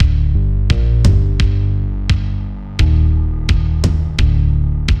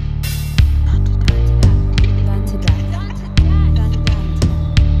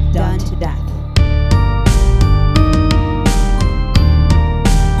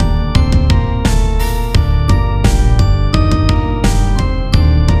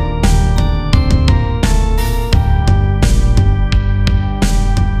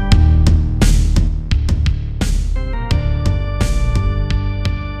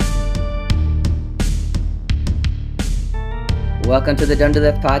Welcome to the Done to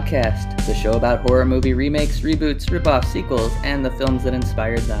Death podcast, the show about horror movie remakes, reboots, ripoffs, sequels, and the films that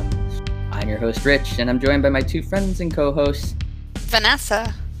inspired them. I'm your host, Rich, and I'm joined by my two friends and co-hosts,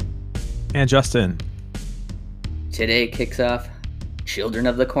 Vanessa and Justin. Today kicks off Children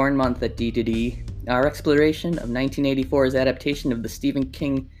of the Corn Month at D2D, our exploration of 1984's adaptation of the Stephen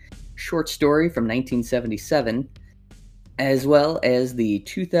King short story from 1977, as well as the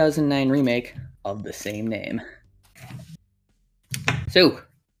 2009 remake of the same name. So,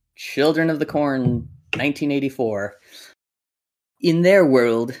 Children of the Corn, 1984. In their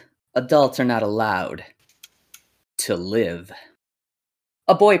world, adults are not allowed to live.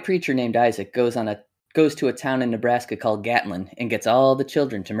 A boy preacher named Isaac goes to a town in Nebraska called Gatlin and gets all the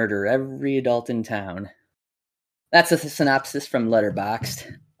children to murder every adult in town. That's a synopsis from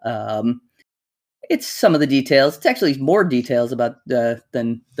Letterboxd. It's some of the details. It's actually more details about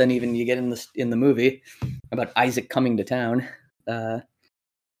than even you get in the movie about Isaac coming to town.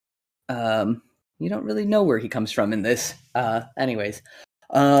 You don't really know where he comes from in this. Anyways,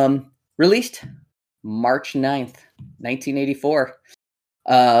 released March 9th, 1984.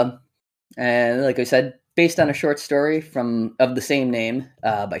 And like I said, based on a short story of the same name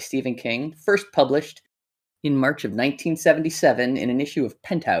by Stephen King, first published in March of 1977 in an issue of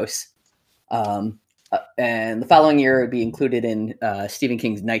Penthouse. And the following year it would be included in Stephen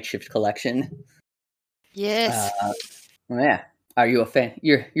King's Night Shift collection. Yes. Yeah. Are you a fan?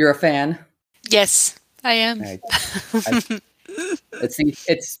 You're a fan? Yes, I am. Right.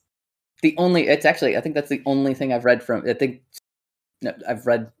 It's the only. It's actually. I think that's the only thing I've read from. I've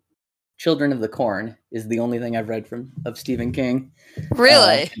read Children of the Corn is the only thing I've read of Stephen King.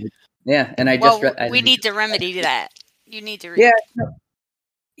 Really? Yeah, and we need to remedy that. You need to read. Yeah.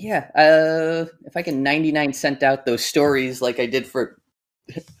 Yeah. If I can 99-cent out those stories like I did for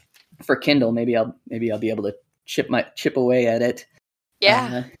Kindle, maybe I'll be able to chip away at it.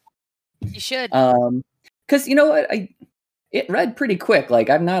 Yeah. You should. Because you know what, it read pretty quick. Like,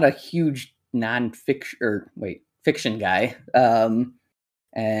 I'm not a huge fiction guy. And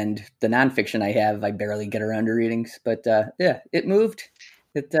the nonfiction I have, I barely get around to readings. But yeah, it moved.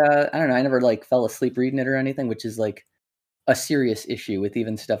 I don't know. I never fell asleep reading it or anything, which is like a serious issue with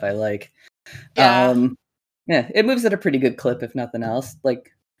even stuff I like. Yeah. Yeah, it moves at a pretty good clip, if nothing else.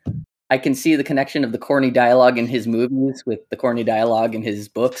 Like, I can see the connection of the corny dialogue in his movies with the corny dialogue in his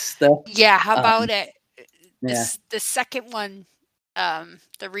books, though. Yeah, how about it? Yeah. The second one,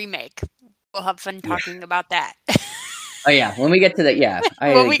 the remake. We'll have fun talking about that. Oh, yeah. When we get to that, yeah.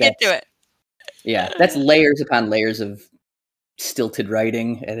 When we get to it. Yeah, that's layers upon layers of stilted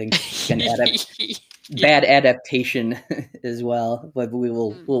writing, I think, and bad adaptation as well. But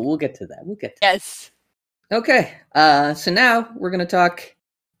we'll get to that. Yes. Okay. So now we're going to talk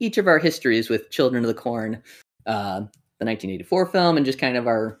each of our histories with Children of the Corn, the 1984 film, and just kind of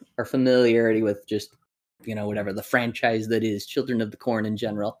our familiarity with just, whatever the franchise that is Children of the Corn in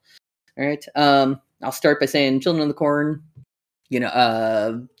general. All right. I'll start by saying Children of the Corn,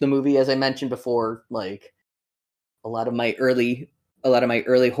 the movie, as I mentioned before, like a lot of my early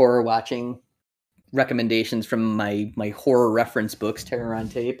horror watching recommendations from my horror reference books, Terror on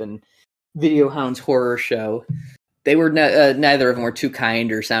Tape and Video Hound's horror show. They were neither of them were too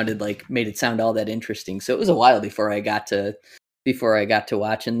kind or made it sound all that interesting. So it was a while before I got to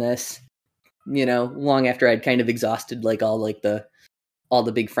watching this. Long after I'd kind of exhausted all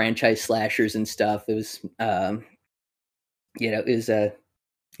the big franchise slashers and stuff. It was a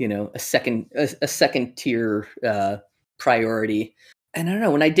second tier priority. And I don't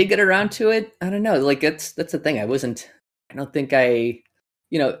know, when I did get around to it, I don't know, that's the thing.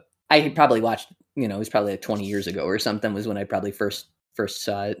 I had probably watched, it was probably 20 years ago or something was when I probably first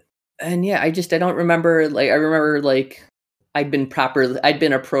saw it. And yeah, I don't remember, I remember I'd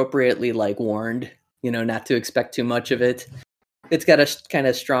been appropriately warned, not to expect too much of it. It's got a kind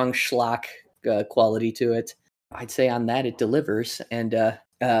of strong schlock quality to it. I'd say on that it delivers and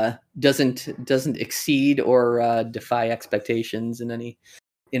doesn't exceed or defy expectations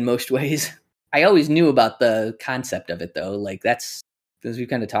in most ways. I always knew about the concept of it though. That's, as we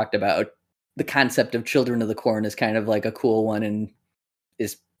kind of talked about, the concept of Children of the Corn is kind of a cool one and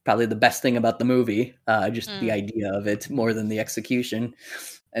is probably the best thing about the movie. The idea of it more than the execution.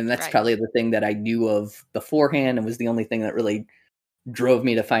 And that's right. Probably the thing that I knew of beforehand and was the only thing that really drove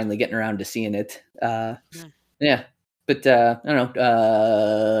me to finally getting around to seeing it. Yeah. But I don't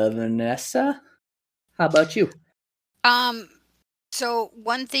know, Vanessa, how about you? So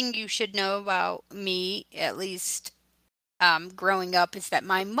one thing you should know about me, at least growing up, is that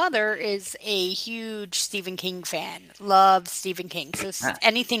my mother is a huge Stephen King fan. Loves Stephen King. So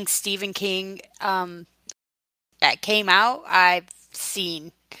anything Stephen King, that came out, I've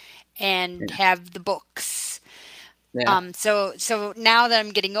seen and have the books. Yeah. So now that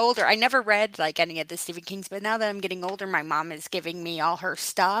I'm getting older, I never read like any of the Stephen King's, but now that I'm getting older, my mom is giving me all her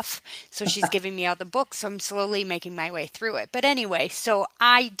stuff. So she's giving me all the books. So I'm slowly making my way through it. But anyway, so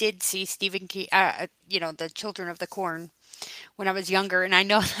I did see Stephen King, the Children of the Corn when I was younger, and I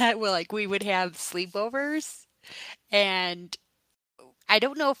know that we would have sleepovers, and I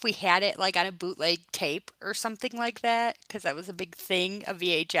don't know if we had it like on a bootleg tape or something like that, because that was a big thing, a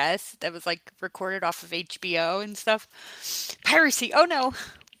VHS that was like recorded off of HBO and stuff. Piracy. Oh no.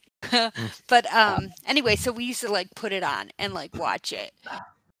 But anyway, so we used to like put it on and like watch it.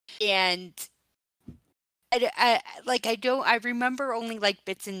 And I remember only like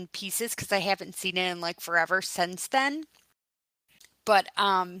bits and pieces because I haven't seen it in like forever since then. But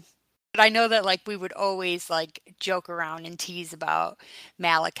I know that like we would always like joke around and tease about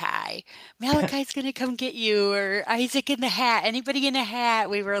Malachi. Malachi's gonna come get you, or Isaac in the hat. Anybody in a hat?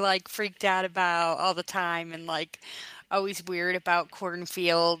 We were like freaked out about all the time, and like always weird about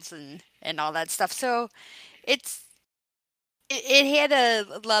cornfields and all that stuff. So it's it had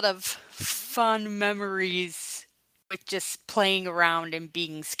a lot of fun memories with just playing around and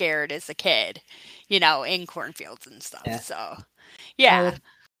being scared as a kid, in cornfields and stuff. Yeah. So yeah.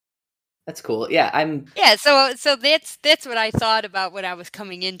 That's cool. Yeah, Yeah, so that's what I thought about when I was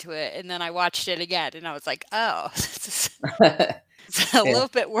coming into it, and then I watched it again, and I was like, oh, it's a little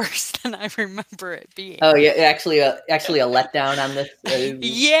bit worse than I remember it being. Oh yeah, actually a letdown on this.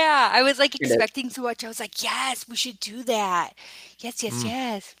 Yeah, I was like expecting so much. I was like, yes, we should do that. Yes,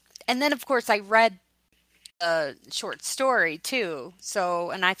 yes. And then of course I read a short story too.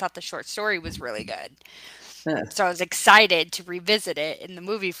 And I thought the short story was really good. So I was excited to revisit it in the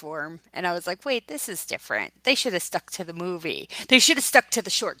movie form. And I was like, wait, this is different. They should have stuck to the movie. They should have stuck to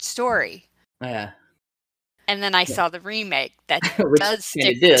the short story. Yeah. And then I saw the remake that does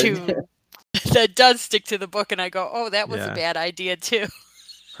stick to the book. And I go, oh, that was a bad idea too.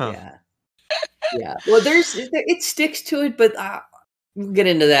 Huh. Yeah. Yeah. Well, it sticks to it, but we'll get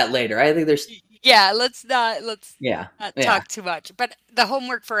into that later. I think there's... Yeah, let's not talk too much. But the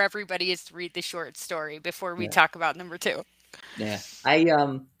homework for everybody is to read the short story before we talk about number 2. Yeah,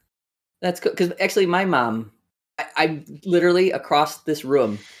 that's cool because actually my mom, I literally across this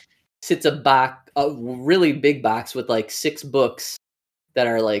room sits a really big box with like 6 books that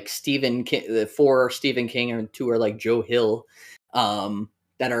are like Stephen King. The 4 are Stephen King and 2 are like Joe Hill,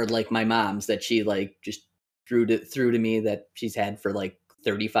 that are like my mom's that she like just threw to me that she's had for like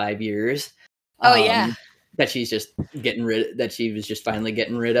 35 years. Oh yeah, that she was just finally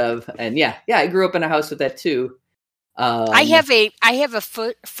getting rid of, and yeah, I grew up in a house with that too. I have a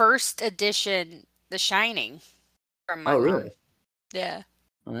first edition, The Shining, from my mom. Really? Yeah.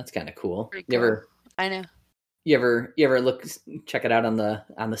 Well, that's kind of cool. Cool. I know. You ever check it out on the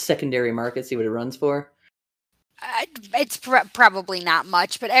secondary market, see what it runs for? It's probably not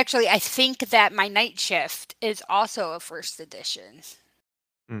much, but actually, I think that my Night Shift is also a first edition.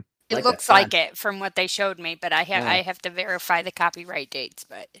 It looks like it from what they showed me, but I have to verify the copyright dates,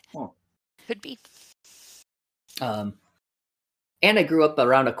 but could be. And I grew up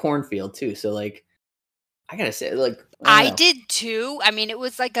around a cornfield too, so like I gotta say, like I did too. I mean, it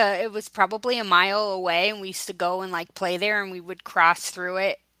was probably a mile away, and we used to go and like play there, and we would cross through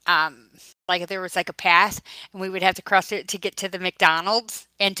it. Like there was like a path, and we would have to cross it to get to the McDonald's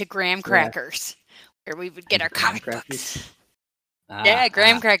and to Graham Crackers, where we would get our comic books. Yeah,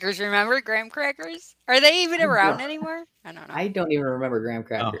 graham crackers. Remember graham crackers? Are they even around anymore? I don't know. I don't even remember graham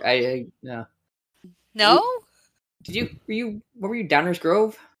crackers. I no. No? Were you Downers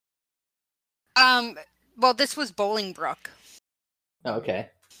Grove? Well, this was Bolingbrook. Oh, okay.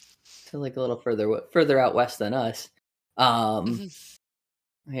 So like a little further out west than us. Yeah.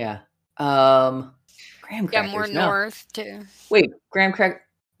 Graham crackers. Yeah, more north too. Wait, graham cracker.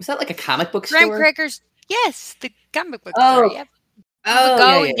 Was that like a comic book store? Graham crackers. Yes, the comic book store. Yep. We would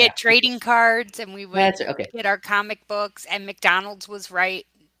go and get trading cards, and we would get our comic books, and McDonald's was right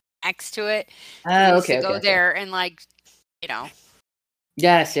next to it. Oh, we used to go there and like,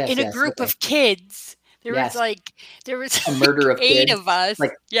 Yes. In a group of kids. There was a murder of 8 kids. of us.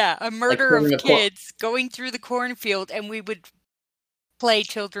 A murder of kids going through the cornfield, and we would play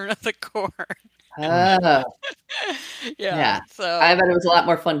Children of the Corn. Yeah. So I bet it was a lot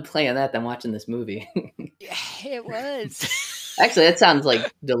more fun playing that than watching this movie. Yeah, it was. Actually, that sounds like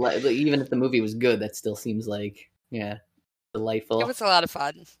delightful. Even if the movie was good, that still seems like delightful. It was a lot of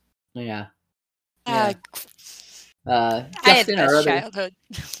fun. Yeah. Justin, I had best childhood.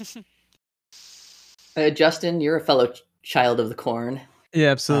 Justin, you're a fellow child of the corn. Yeah,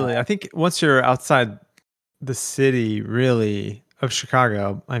 absolutely. I think once you're outside the city really of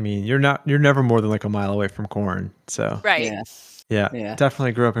Chicago, I mean, you're never more than like a mile away from corn. So Right. yeah, Yeah.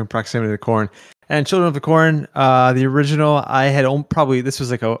 definitely grew up in proximity to corn. And Children of the Corn, the original, I had probably, this was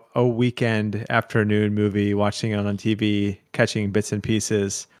like a weekend afternoon movie, watching it on TV, catching bits and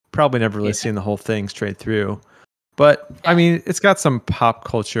pieces. Probably never really seen the whole thing straight through. But I mean, it's got some pop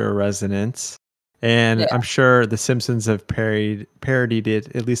culture resonance. And I'm sure The Simpsons have parodied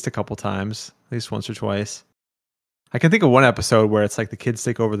it at least a couple times, at least once or twice. I can think of one episode where it's like the kids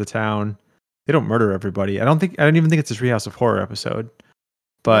take over the town. They don't murder everybody. I don't even think it's a Treehouse of Horror episode.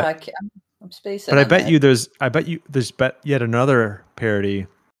 But No, I'm spacing. but I on bet that. there's yet another parody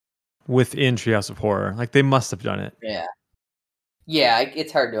within Treehouse of Horror. Like they must have done it. Yeah.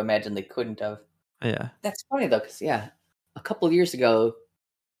 It's hard to imagine they couldn't have. Yeah. That's funny though, because a couple of years ago,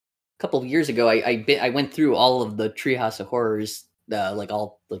 I went through all of the Treehouse of Horrors, like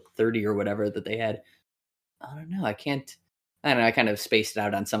all like 30 or whatever that they had. I don't know. I don't know. I kind of spaced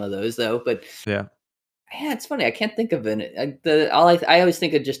out on some of those though, but yeah, it's funny. I can't think of it. I always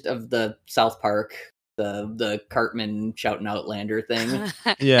think of just of the South Park, the Cartman shouting Outlander thing.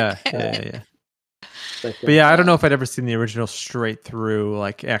 yeah. But yeah, I don't know if I'd ever seen the original straight through,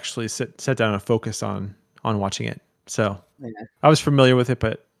 like actually sit down and focus on watching it. So I was familiar with it,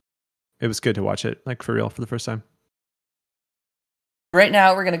 but it was good to watch it like for real for the first time. Right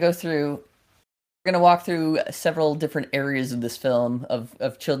now, we're gonna walk through several different areas of this film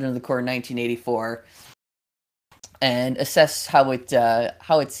of Children of the Corn 1984, and assess how it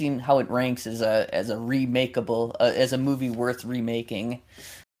ranks as a remakeable as a movie worth remaking.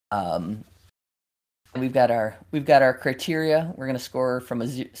 We've got our criteria. We're gonna score from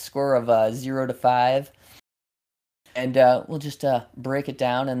a score of 0 to 5, and we'll just break it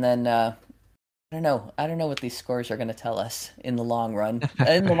down, and then I don't know what these scores are gonna tell us in the long run.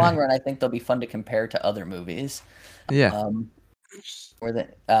 In the long run, I think they'll be fun to compare to other movies. Yeah. And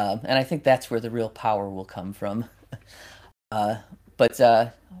I think that's where the real power will come from. But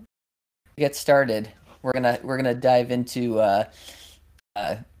to get started, we're gonna dive into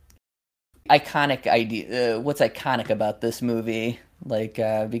iconic idea. What's iconic about this movie? Like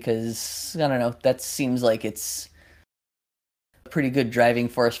because I don't know, that seems like it's a pretty good driving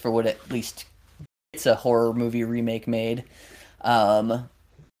force for what at least it's a horror movie remake made. So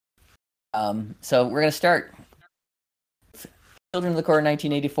we're gonna start. Children of the Corn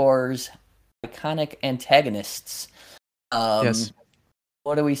 1984's iconic antagonists. Yes.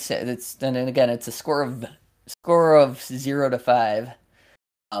 What do we say? And again, it's a score of 0 to 5.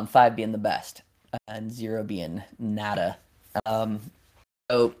 5 being the best, and 0 being nada.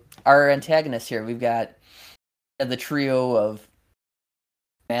 So our antagonists here, we've got the trio of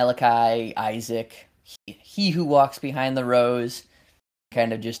Malachi, Isaac, he who walks behind the rose,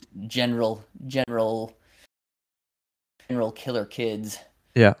 kind of just general killer kids.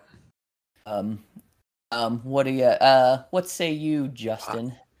 Yeah. What say you,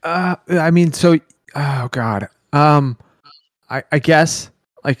 Justin? I mean, so, oh God. I guess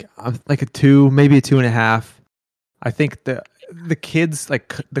like a 2, maybe a 2.5. I think the kids,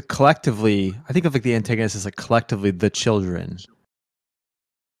 like the collectively, I think of like the antagonist as like collectively the children.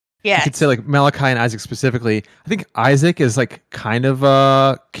 Yeah. I could say like Malachi and Isaac specifically. I think Isaac is like kind of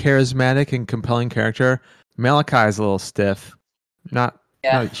a charismatic and compelling character. Malachi is a little stiff. Not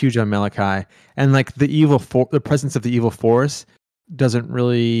huge on Malachi. And like the presence of the evil force doesn't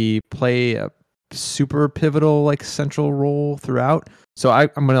really play a super pivotal like central role throughout. So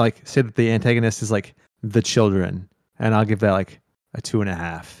I'm gonna like say that the antagonist is like the children, and I'll give that like a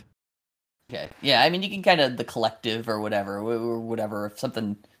 2.5. Okay. Yeah, I mean you can kind of the collective or whatever.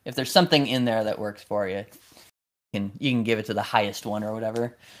 If there's something in there that works for you, you can give it to the highest one or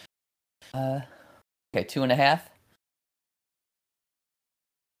whatever. Okay, 2.5.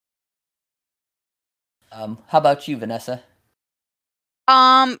 How about you, Vanessa?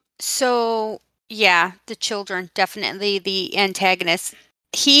 So yeah, the children, definitely the antagonist.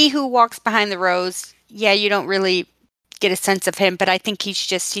 He who walks behind the rose, yeah, you don't really get a sense of him, but I think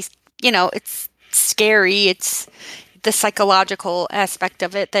he's it's scary. It's the psychological aspect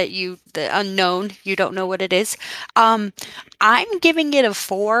of it the unknown, you don't know what it is. I'm giving it a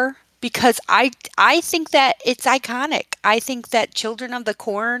 4 because I think that it's iconic. I think that Children of the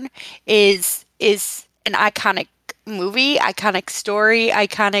Corn is an iconic movie, iconic story,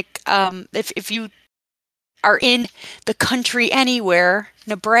 iconic. If you are in the country anywhere,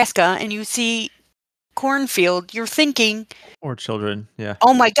 Nebraska, and you see cornfield, you're thinking, Or children, yeah.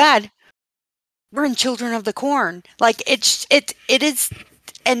 oh my God, we're in Children of the Corn. Like it is,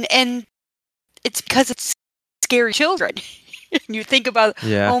 and it's because it's scary children. You think about,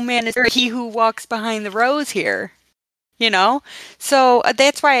 Yeah. oh man, is there he who walks behind the rows here? So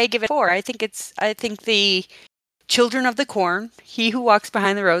that's why I give it 4. I think the Children of the Corn, he who walks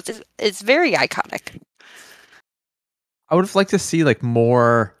behind the rows, is very iconic. I would have liked to see like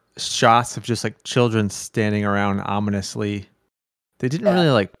more shots of just like children standing around ominously. They didn't really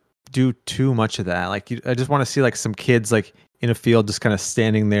like do too much of that. Like I just want to see like some kids like in a field just kind of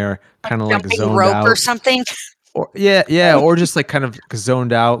standing there, kind of like Jumping zoned rope out. or something. Or or just like kind of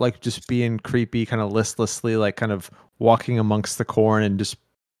zoned out, like just being creepy, kind of listlessly, like kind of walking amongst the corn and just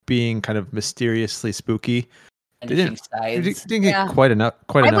being kind of mysteriously spooky. They didn't get quite enough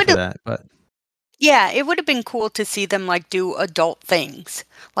of that, but yeah, it would have been cool to see them like do adult things,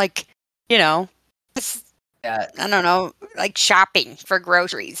 like I don't know, like shopping for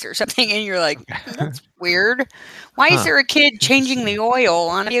groceries or something, and you're like, that's weird. Why is there a kid changing the oil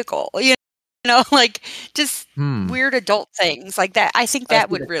on a vehicle? Like just weird adult things like that. I think that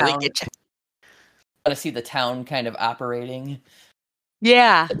would really get you. Want to see the town kind of operating.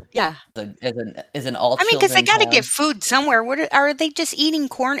 Yeah. As an all. I mean, because they got to get food somewhere. What are they just eating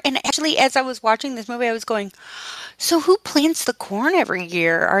corn? And actually, as I was watching this movie, I was going, so who plants the corn every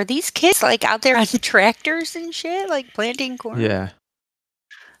year? Are these kids like out there on tractors and shit, like planting corn? Yeah.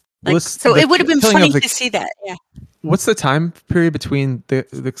 Like, so it would have been funny to see that. Yeah. What's the time period between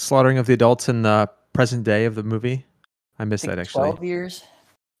the slaughtering of the adults and the present day of the movie? I missed that actually. 12 years.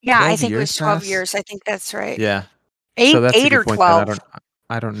 Yeah, I think it was 12 years. I think that's right. Yeah. 8 or 12.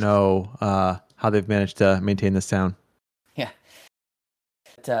 I don't know how they've managed to maintain this town. Yeah.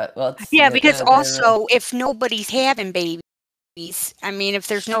 Because also if nobody's having babies, I mean, if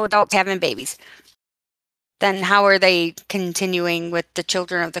there's no adults having babies, then how are they continuing with the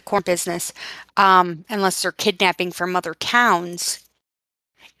Children of the Corn business? Unless they're kidnapping from other towns.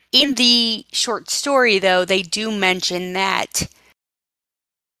 In the short story, though, they do mention that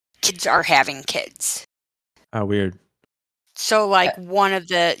kids are having kids. Oh, weird. So, like, one of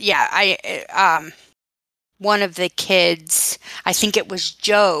the kids, I think it was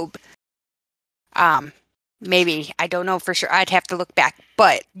Job. Maybe, I don't know for sure. I'd have to look back.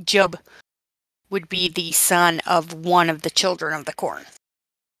 But Job would be the son of one of the Children of the Corn.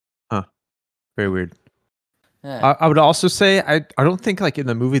 Huh. Very weird. Yeah. I would also say I don't think like in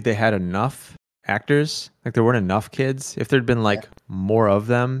the movie they had enough actors. Like there weren't enough kids. If there'd been like more of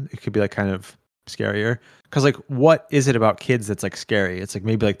them, it could be like kind of scarier. Because like what is it about kids that's like scary? It's like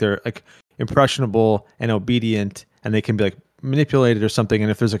maybe like they're like impressionable and obedient and they can be like manipulated or something. And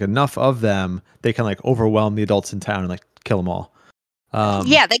if there's like enough of them, they can like overwhelm the adults in town and like kill them all.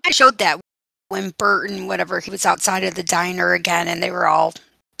 Yeah, they showed that when Bert and whatever, he was outside of the diner again and they were all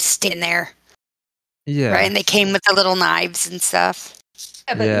standing there. Yeah. Right, and they came with the little knives and stuff.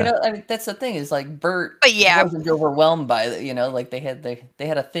 Yeah, but you know, I mean, that's the thing is like Bert wasn't overwhelmed by it. Like they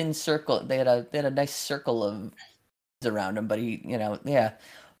had a thin circle. They had a nice circle of around him, but he,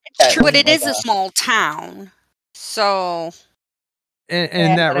 It's true, but it is a small town, so. And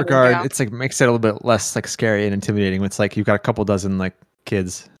in that regard, it's like makes it a little bit less like scary and intimidating. It's like you've got a couple dozen like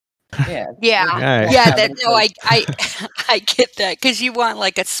kids. Yeah. I get that because you want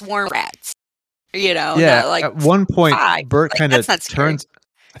like a swarm of rats. Yeah. Like at one point, Bert kind of turns.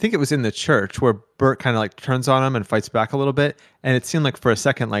 I think it was in the church where Bert kind of like turns on him and fights back a little bit, and it seemed like for a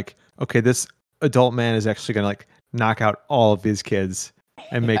second, like, okay, this adult man is actually gonna like knock out all of these kids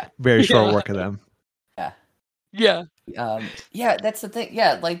and make very short work of them. Yeah. That's the thing.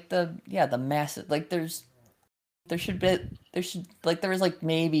 Yeah, like the massive like there was like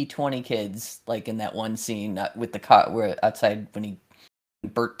maybe 20 kids like in that one scene with the cot where outside when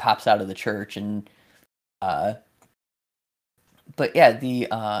Bert pops out of the church and but yeah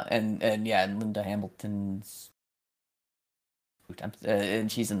and Linda Hamilton's and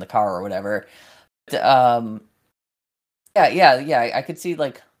she's in the car or whatever. But, I could see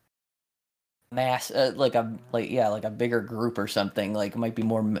like mass like a bigger group or something like it might be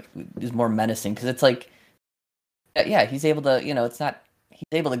more menacing because it's like he's able to he's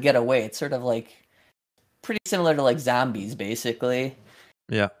able to get away. It's sort of like pretty similar to like zombies basically.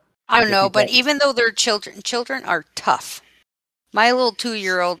 Yeah. I don't know, but even though they're children are tough. My little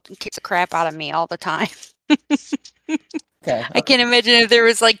 2-year-old kicks the crap out of me all the time. Okay. I can't imagine if there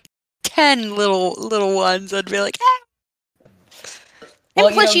was like 10 little ones. I'd be like, ah. Well,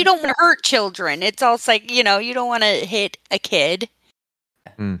 and plus, you don't want to hurt children. It's also like, you don't want to hit a kid.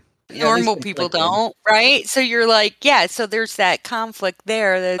 Normal people don't, right? So you're like, so there's that conflict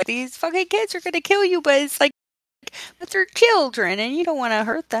there that these fucking kids are going to kill you, but it's like, but they're children and you don't want to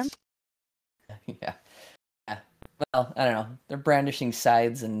hurt them. Yeah. Well, I don't know. They're brandishing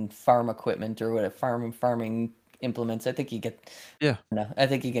scythes and farm equipment or what farming implements. I think you get. Yeah. No, I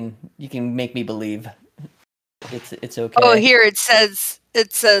think you can make me believe it's Oh, okay. here it says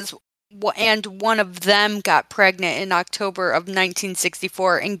and one of them got pregnant in October of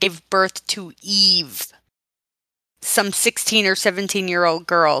 1964 and gave birth to Eve, some 16 or 17-year-old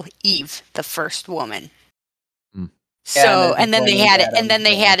girl, Eve, the first woman. Hmm. Yeah, and So, there's a and then boy they named had it, and Adam. then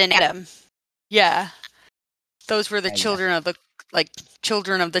they Yeah. had an Adam. Yeah. Those were the Yeah. children of the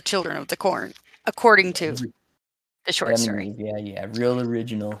children of the corn, according to the short Adam story. and Eve, yeah, real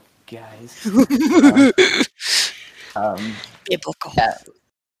original guys. Biblical. Yeah,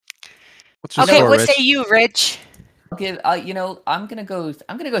 What's your Okay, score, what say Rich? you, Rich? I'll give. I'm gonna go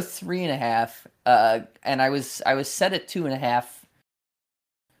 3.5. And I was set at 2.5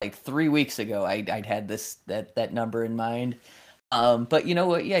 like 3 weeks ago. I'd had that number in mind. But you know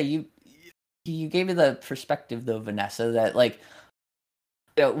what? Yeah, you gave me the perspective though, Vanessa, that like,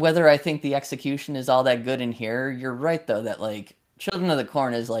 whether I think the execution is all that good in here, you're right though that like Children of the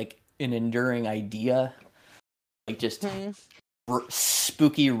Corn is like an enduring idea, like just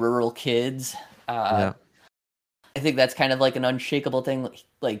spooky rural kids. Yeah. I think that's kind of like an unshakable thing.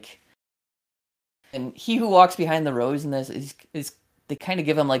 Like, and He Who Walks Behind the Rose in this is they kind of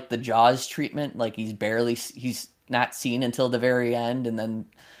give him like the Jaws treatment, like he's not seen until the very end, and then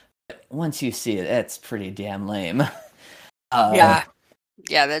once you see it, it's pretty damn lame. Yeah,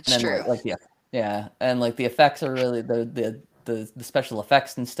 that's and then true. and like the effects are really the special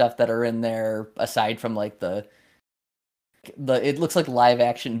effects and stuff that are in there, aside from like the it looks like live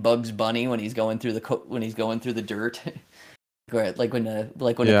action Bugs Bunny when he's going through the dirt. Like when a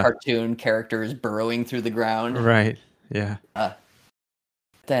cartoon character is burrowing through the ground. Right. Yeah. But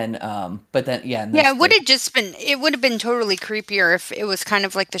then yeah. Yeah, it would have been totally creepier if it was kind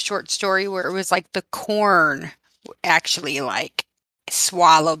of like the short story where it was like the corn actually like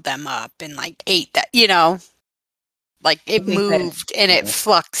swallowed them up and like ate that, like it moved and it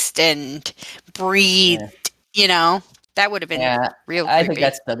fluxed and breathed, that would have been real creepy. I think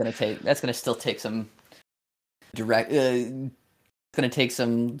that's gonna still take some direct. It's gonna take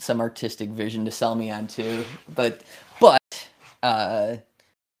some artistic vision to sell me on too, but yeah,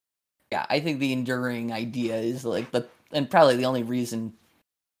 I think the enduring idea is like and probably the only reason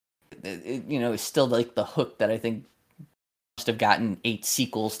is still like the hook that I think must have gotten 8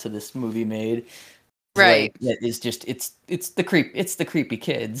 sequels to this movie made. Right. Like, it's just it's the creepy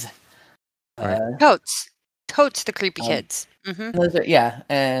kids. Right. Totes the creepy kids. Mm-hmm.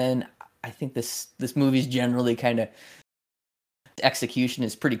 And I think this movie's generally kind of execution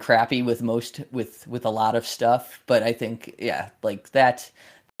is pretty crappy with a lot of stuff, but I think like that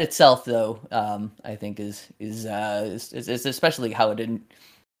itself though, I think is especially how it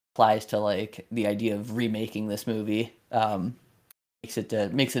applies to like the idea of remaking this movie, makes it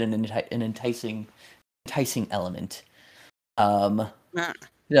an enticing element. But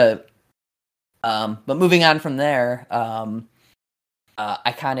moving on from there,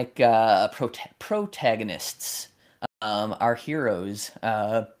 iconic protagonists, our heroes.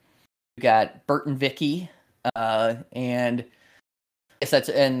 We got Bert and Vicky, and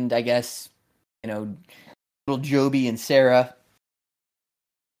I guess little Joby and Sarah,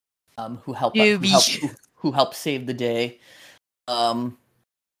 who help save the day.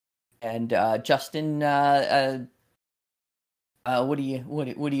 And Justin, what do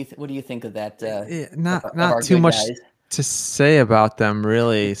you think of that? Not too much to say about them,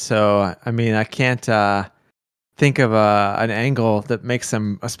 really. So I mean, I can't think of an angle that makes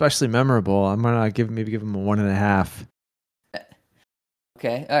them especially memorable. I'm gonna give them a 1.5.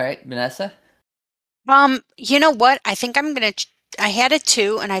 Okay, all right, Vanessa. You know what? I think I had a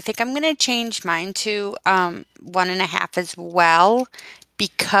 2, and I think I'm gonna change mine to 1.5 as well,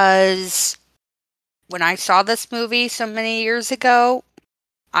 because when I saw this movie so many years ago,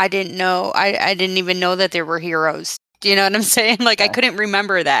 I didn't know. I didn't even know that there were heroes. Do you know what I'm saying? Like, I couldn't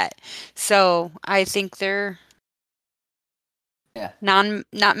remember that. So I think they're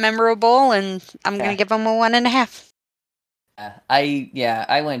not memorable, and I'm gonna give them a 1.5.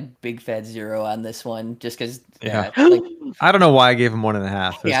 I went big fat 0 on this one just because. Like, I don't know why I gave them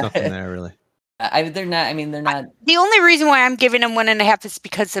 1.5. There's nothing there really. They're not. I mean, they're not. The only reason why I'm giving them 1.5 is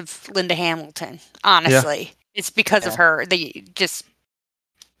because of Linda Hamilton. Honestly, it's because of her. Because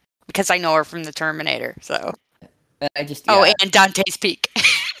I know her from the Terminator. So. And Dante's Peak.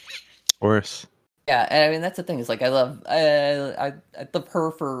 Of course. Yeah, and I mean that's the thing. Is like I love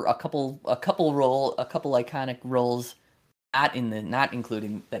her for a couple iconic roles, not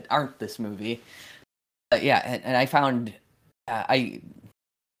including that aren't this movie. But yeah, and I found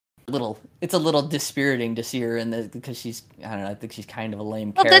it's a little dispiriting to see her in this because she's, I don't know, I think she's kind of a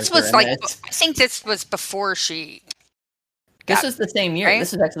lame Well, character. this was in like, this. I think this was before she This got, was the same year. right?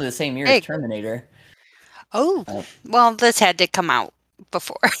 This is actually the same year as Big. Terminator. Oh, well, this had to come out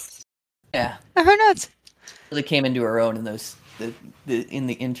before. Yeah, Who knows? really came into her own in in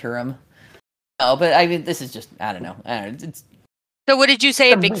the interim. Oh, but I mean, this is just, I don't know. It's So what did you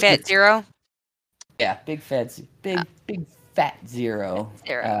say? Big Fat Zero? yeah, big fat zero.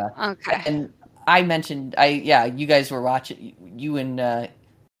 Zero. Okay. And I mentioned, you guys were watching, you and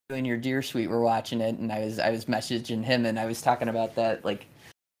your dear sweet were watching it, and I was messaging him, and I was talking about that. Like,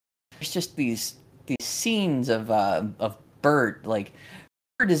 there's just these scenes of Bert. Like,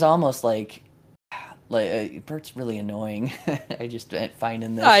 Bert is almost like Bert's really annoying. I just find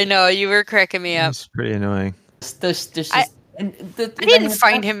in this. I know, you were cracking me up. It's pretty annoying. I didn't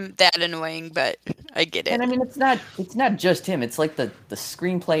find him that annoying, but I get it. And I mean, it's not just him. It's like the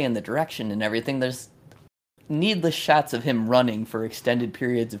screenplay and the direction and everything. There's needless shots of him running for extended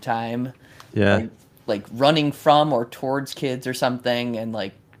periods of time. Yeah. Like running from or towards kids or something, and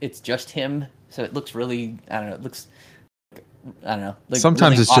like it's just him. So it looks really, I don't know. Like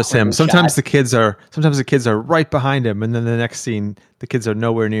sometimes really it's just him. awkwardly Sometimes shot. the kids are right behind him, and then the next scene, the kids are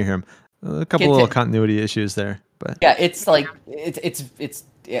nowhere near him. A couple little continuity issues there, but yeah, it's like it's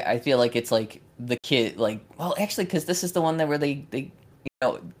yeah, I feel like it's like the kid, like, well, actually, because this is the one that where they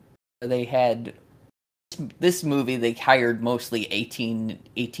they had this movie, they hired mostly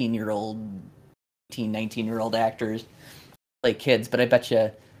 18-year-old 19-year-old actors like kids, but I bet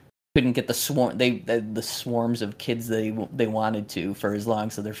you couldn't get the swarms of kids they wanted to for as long,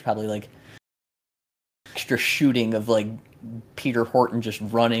 so there's probably like extra shooting of like Peter Horton just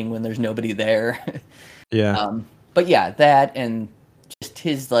running when there's nobody there. yeah. But yeah, that and just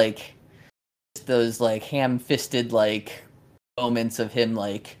his like those like ham-fisted like moments of him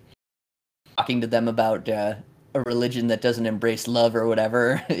like talking to them about a religion that doesn't embrace love or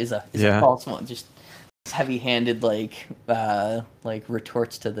whatever is a false one. Just heavy-handed like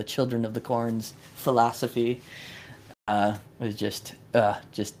retorts to the Children of the Corn's philosophy. Was just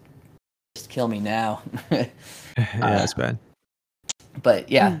kill me now. Yeah, it's bad.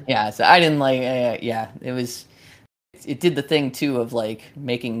 But yeah. So I didn't like. It was. It did the thing too of like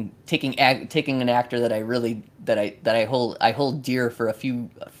taking an actor that I really that I hold dear for a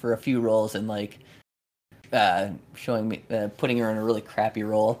few roles and like showing me putting her in a really crappy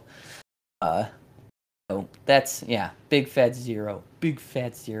role. So that's big fat zero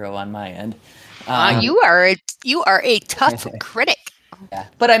on my end. You are a tough critic. Yeah,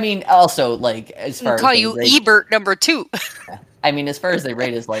 but I mean, also like as far as call you Ebert number 2. Yeah. I mean, as far as they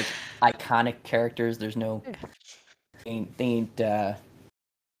rate as like iconic characters, there's no. They ain't. They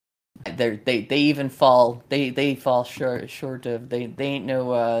even fall. They fall short of. They ain't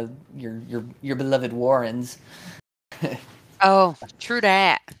no your beloved Warrens. Oh, true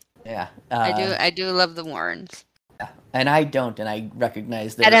that. Yeah, I do love the Warrens. Yeah, and I don't, and I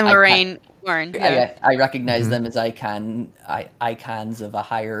recognize that. Ed and Lorraine Warren. Yeah. I recognize them as icons of a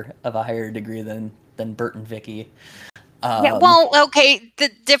higher degree than Bert and Vicky. Yeah, well, okay.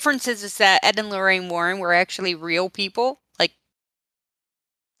 The difference is that Ed and Lorraine Warren were actually real people. Like,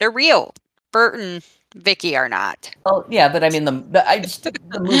 they're real. Bert and Vicky are not. Oh yeah, but I mean the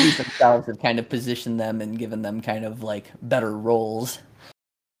movies themselves have kind of positioned them and given them kind of like better roles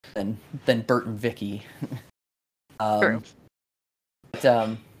than Bert and Vicky. True. But,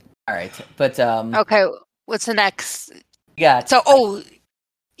 all right, but okay. What's the next? Yeah. So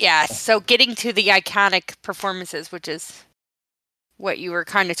so getting to the iconic performances, which is what you were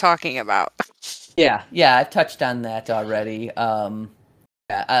kind of talking about. Yeah, I've touched on that already.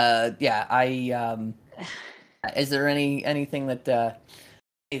 Is there anything that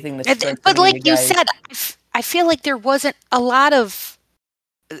but like you said, I feel like there wasn't a lot of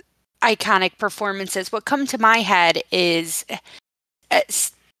iconic performances. What come to my head is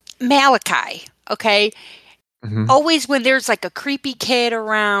Malachi. Okay. Mm-hmm. Always when there's like a creepy kid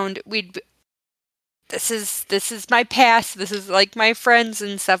around, this is my past. This is like my friends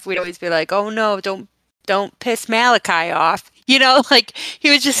and stuff. We'd always be like, oh no, don't piss Malachi off. You know, like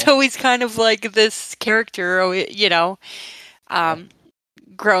he was just always kind of like this character, you know,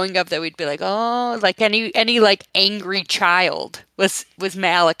 growing up that we'd be like, oh, like any like angry child was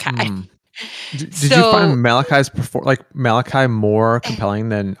Malachi. Mm. Did you find Malachi more compelling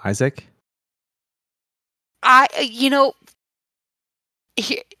than Isaac?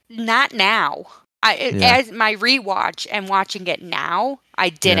 Not now. As my rewatch and watching it now, I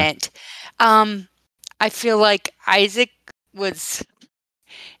didn't. Yeah. I feel like Isaac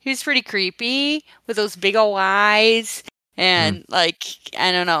he was pretty creepy with those big old eyes. And like,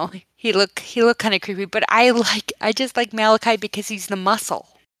 I don't know, he looked kind of creepy, but I just like Malachi because he's the muscle.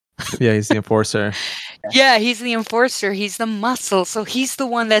 Yeah, he's the enforcer. Yeah, he's the enforcer. He's the muscle. So he's the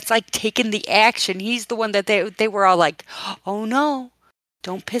one that's like taking the action. He's the one that they were all like, "Oh no,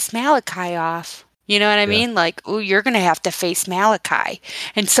 don't piss Malachi off." You know what I mean? Like, "Oh, you're going to have to face Malachi."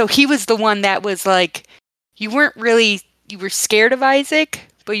 And so he was the one that was like, you were scared of Isaac,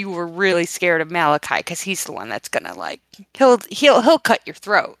 but you were really scared of Malachi because he's the one that's going to like he'll cut your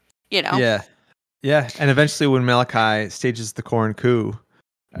throat, you know? Yeah. Yeah, and eventually when Malachi stages the corn coup,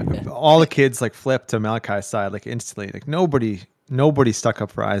 all the kids like flip to Malachi's side like instantly. Like nobody stuck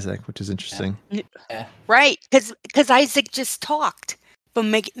up for Isaac, which is interesting. Yeah. Right, because Isaac just talked, but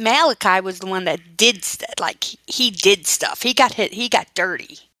Malachi was the one that did he did stuff. He got hit. He got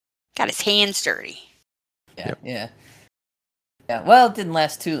dirty. Got his hands dirty. Yeah. Yeah. Yeah. Well, it didn't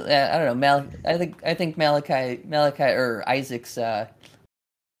last too. I don't know. I think Malachi or Isaac's. I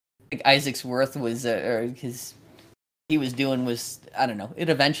think Isaac's worth was or his. He was doing was, I don't know. It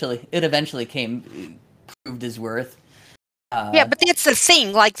eventually proved his worth. Yeah, but that's the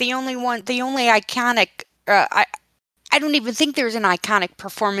thing. Like the only iconic. I don't even think there's an iconic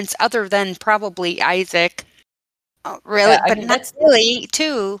performance other than probably Isaac. Oh, really, Yeah, but not really.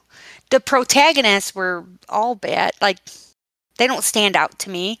 Too, the protagonists were all bad. Like they don't stand out to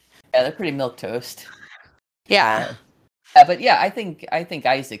me. Yeah, they're pretty milquetoast. Yeah. But yeah, I think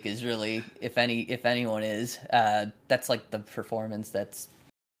Isaac is really, if anyone is, that's like the performance that's,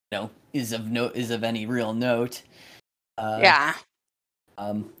 is of any real note. Yeah.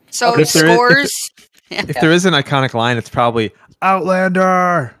 So if scores. If there is an iconic line, it's probably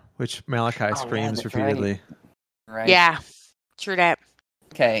Outlander, which Malachi screams repeatedly. Right. Yeah. True that.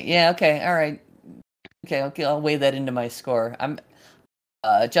 Okay. Yeah. Okay. All right. Okay. I'll weigh that into my score. I'm.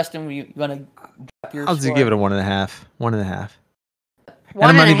 Justin, you want to drop your I'll score? just give it a 1.5. 1.5. One and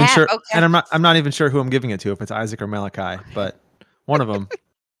I'm not and a even half, sure. okay. And I'm not even sure who I'm giving it to, if it's Isaac or Malachi, but one of them.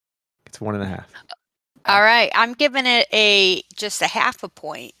 It's 1.5. All right, I'm giving it just a half a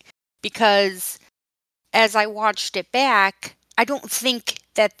point because as I watched it back, I don't think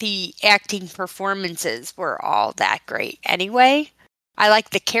that the acting performances were all that great anyway. I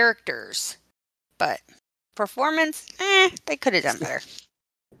like the characters, but performance, they could have done better.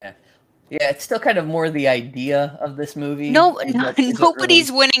 Yeah, it's still kind of more the idea of this movie.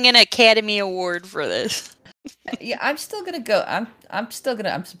 Nobody's winning an Academy Award for this. Yeah, I'm still gonna go. I'm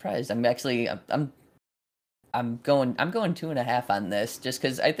surprised. I'm going 2.5 on this, just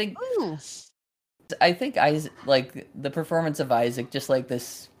because I think. Ooh. I think Isaac, like the performance of Isaac, just like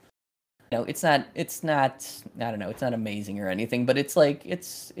this. It's not. I don't know. It's not amazing or anything, but it's like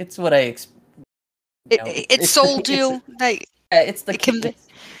it's what I. It sold you. It's the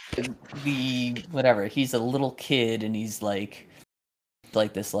whatever. He's a little kid, and he's like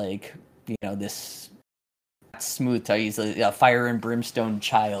this, this smooth. He's a fire and brimstone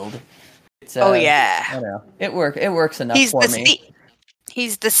child. It's, oh yeah. I don't know. It works enough for me.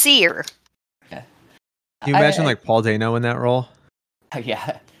 He's the seer. Yeah. Can you imagine like Paul Dano in that role?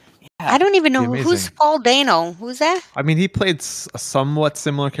 Yeah. I don't even know who's Paul Dano. Who's that? I mean, he played a somewhat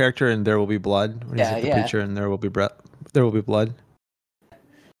similar character in There Will Be Blood. When he's like the preacher in There Will Be Blood.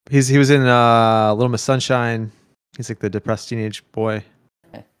 He was in Little Miss Sunshine. He's like the depressed teenage boy.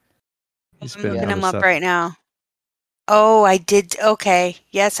 He's I'm looking him up right now. Oh, I did. Okay.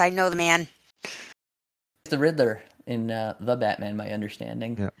 Yes, I know the man. The Riddler in The Batman, my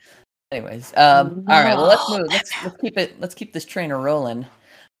understanding. Yeah. Anyways, all right. Well, let's move. Let's keep this train rolling.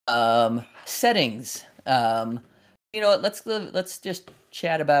 Settings. You know what? Let's just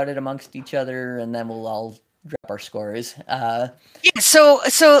chat about it amongst each other, and then we'll all drop our scores. Yeah. So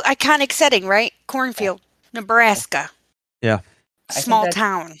iconic setting, right? Cornfield, Nebraska. Yeah. Small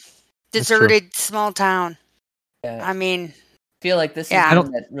town, deserted small town. Yeah. I mean, I feel like this is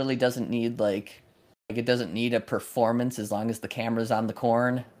one that really doesn't need like it doesn't need a performance as long as the camera's on the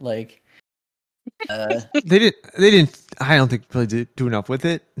corn. Like, they didn't. I don't think really do enough with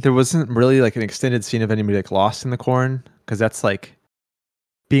it. There wasn't really like an extended scene of anybody like lost in the corn, because that's like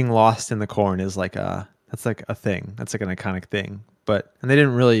being lost in the corn is like that's like a thing. That's like an iconic thing. And they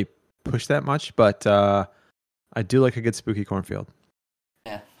didn't really push that much. But I do like a good spooky cornfield.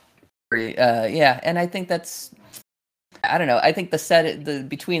 Yeah. Yeah, and I think that's. I don't know. I think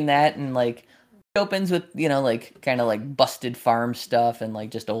between that and like it opens with like kind of like busted farm stuff and like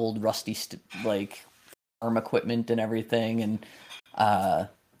just old rusty like farm equipment and everything, and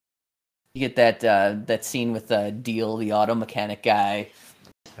you get that scene with Deal, the auto mechanic guy.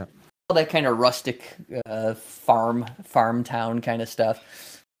 Yep. All that kind of rustic farm town kind of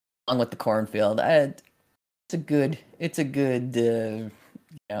stuff, along with the cornfield. it's a good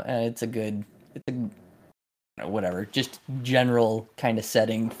it's a whatever, just general kind of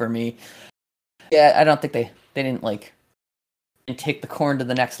setting for me. Yeah, I don't think they didn't like take the corn to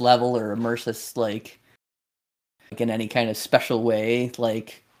the next level or immerse us like in any kind of special way,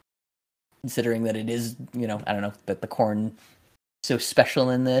 like considering that it is, I don't know, that the corn so special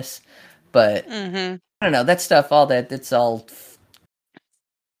in this, but I don't know, that stuff, all that, it's all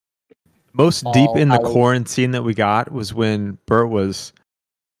Most deep in the Hollywood. corn scene that we got was when Bert was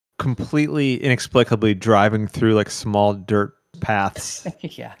completely inexplicably driving through like small dirt paths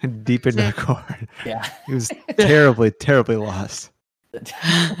Yeah, deep into the corn. yeah. He was terribly, terribly lost. His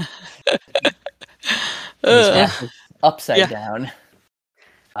Ugh. path was upside Yeah. down.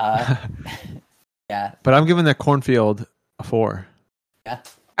 Yeah. But I'm giving the cornfield a 4. Yeah.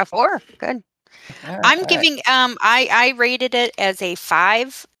 A 4. Good. All right, I'm all giving I rated it as a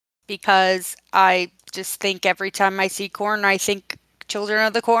 5 because I just think every time I see corn I think Children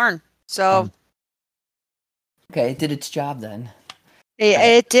of the Corn. So Okay, it did its job then.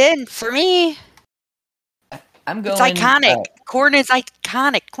 it did for me. I'm going. It's iconic. Corn is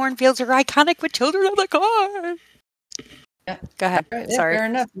iconic. Cornfields are iconic with Children of the Corn. Yeah. Go ahead. All right, yeah, Sorry. fair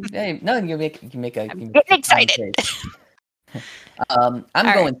enough. Hey, no, you can make a. I'm getting excited. I'm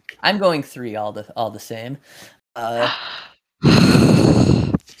going 3 all the same.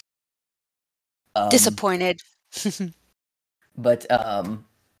 Disappointed. But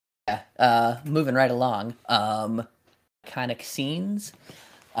yeah. Moving right along. Iconic scenes.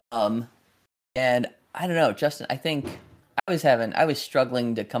 And I don't know, Justin. I think I was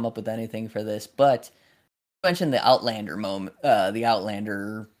struggling to come up with anything for this, but you mentioned the Outlander moment. The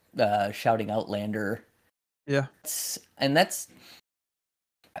Outlander shouting Outlander. Yeah. That's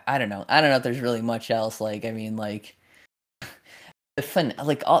I don't know. I don't know if there's really much else. Like, I mean, like the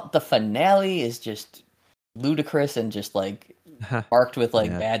finale is just ludicrous and just like marked with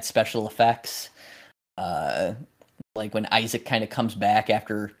like bad special effects. Like when Isaac kind of comes back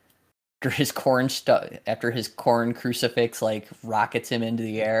after his corn crucifix like rockets him into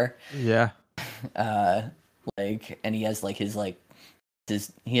the air. Yeah. Like, and he has like his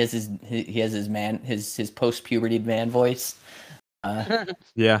post puberty man voice.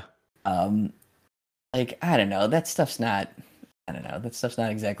 Yeah. Like I don't know, that stuff's not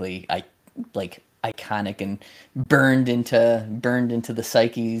exactly iconic and burned into the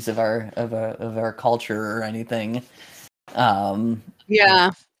psyches of our culture or anything.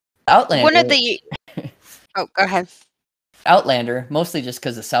 Yeah. Outlander. One of the Oh, go ahead. Outlander, mostly just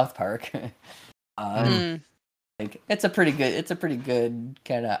because of South Park. Like it's a pretty good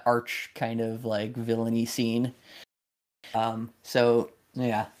kind of arch kind of like villainy scene. So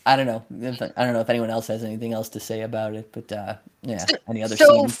yeah, I don't know if anyone else has anything else to say about it, but yeah, any other So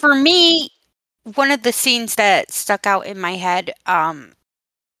scenes? for me, one of the scenes that stuck out in my head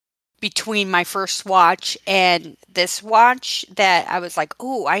between my first watch and this watch that I was like,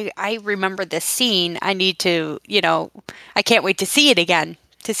 oh, I remember this scene. I need to, I can't wait to see it again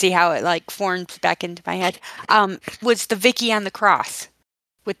to see how it like formed back into my head. Was the Vicky on the cross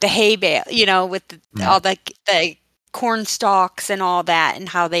with the hay bale, with all the corn stalks and all that, and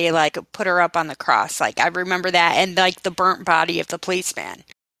how they like put her up on the cross. Like I remember that, and like the burnt body of the policeman.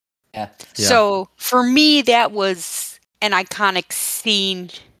 Yeah. So for me, that was an iconic scene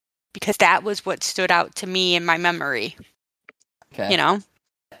because that was what stood out to me in my memory. Okay.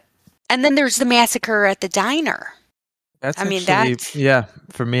 And then there's the massacre at the diner. That's that's yeah.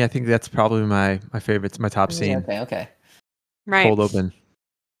 For me, I think that's probably my favorite. It's my top scene. Okay. Right. Cold open.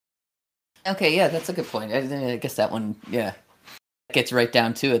 Okay, yeah, that's a good point. I guess that one, yeah, gets right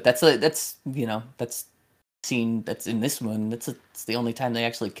down to it. That's scene that's in this one. It's the only time they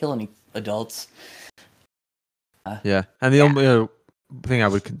actually kill any adults. Yeah, and the only thing I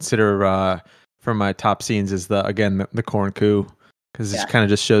would consider for my top scenes is the corn coup, because it kind of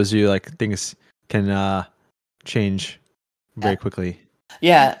just shows you like things can change very quickly.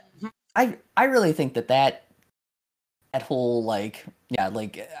 Yeah, I really think that whole I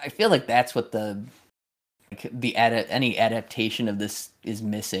feel like that's what any adaptation of this is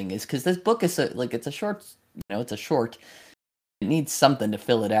missing, is because this book is it's a short, it needs something to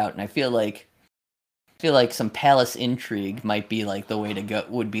fill it out, and I feel like some palace intrigue might be like the way to go,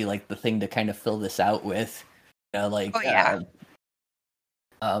 would be like the thing to kind of fill this out with,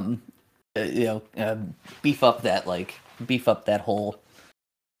 beef up that whole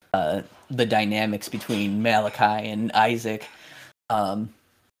the dynamics between Malachi and Isaac.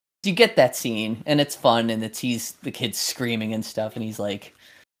 You get that scene and it's fun, and he's the kid's screaming and stuff, and he's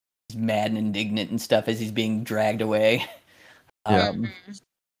mad and indignant and stuff as he's being dragged away.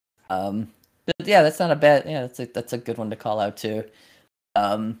 Yeah, that's not a bad. Yeah, that's a good one to call out too.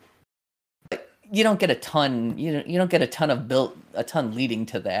 But you don't get a ton. You don't get a ton leading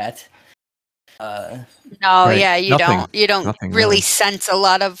to that. No, Right. yeah, you Nothing. don't. You don't Nothing really really. sense a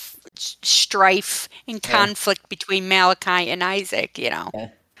lot of strife and Yeah. conflict between Malachi and Isaac. Yeah.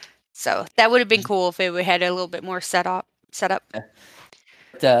 So that would have been cool if it had a little bit more set up.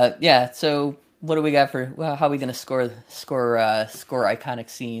 But, yeah. So what do we got for? Well, how are we gonna score iconic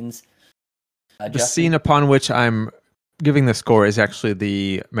scenes? The Justin? scene upon which I'm giving the score is actually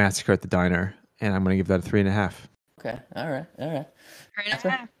the massacre at the diner, and I'm going to give that a 3.5. Okay. All right. Right.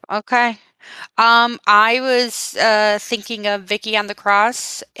 Okay. I was thinking of Vicky on the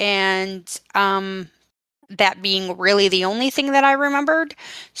Cross, and that being really the only thing that I remembered.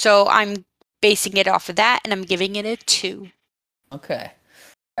 So I'm basing it off of that, and I'm giving it a 2. Okay.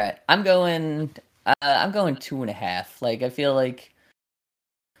 All right. I'm going 2.5. Like I feel like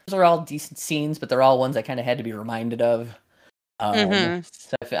those are all decent scenes, but they're all ones I kind of had to be reminded of. So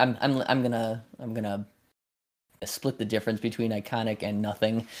I'm gonna split the difference between iconic and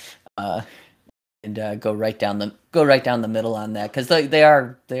nothing, and go right down the middle on that because they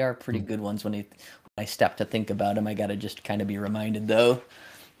are pretty good ones when I stop to think about them. I gotta just kind of be reminded though.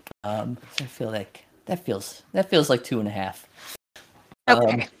 So I feel like that feels like 2.5.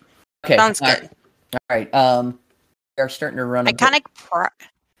 Okay. Okay. Sounds good. All right. We are starting to run a bit. Iconic.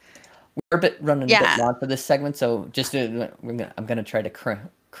 We're running a bit Yeah. long for this segment, so just I'm gonna try to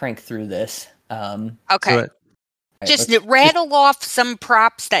crank through this. Okay. So Just rattle off some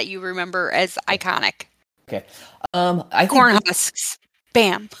props that you remember as iconic. Okay. I Corn think husks.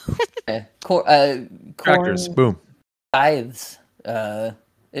 Bam. tractors, corn boom. scythes.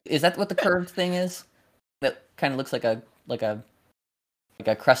 Is that what the curved thing is? That kind of looks like a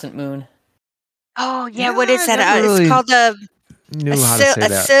crescent moon. Oh yeah, what is I that? never really It's called knew how to say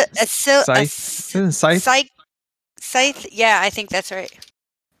that. Scythe? scythe. Yeah, I think that's right.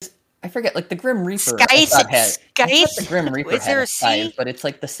 I forget, like the Grim Reaper. I thought the Grim Reaper Is had there a a scythe, C? but it's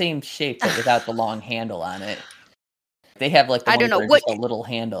like the same shape but without the long handle on it. They have like the I don't ones know that are what. just a little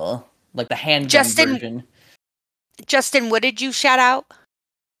handle, like the handgun Justin, version. what did you shout out?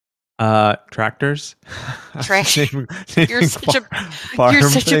 Tractors. You're such a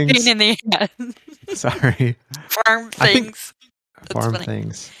pain things. in the ass. Sorry. Farm I think things. That's farm funny.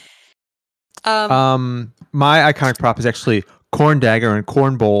 things. Um, My iconic prop is actually corn dagger and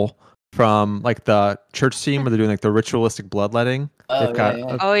corn bowl from like the church scene where they're doing like the ritualistic bloodletting. Oh They've got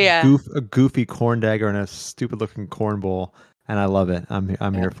yeah. Oh yeah. a goofy corn dagger and a stupid looking corn bowl, and I love it.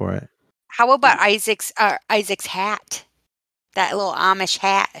 I'm here for it. How about Isaac's hat? That little Amish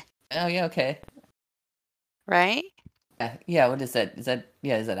hat, Oh yeah. Okay. right? Yeah. What is that? Is that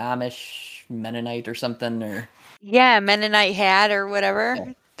Amish Mennonite or something or? Yeah, Mennonite hat or whatever.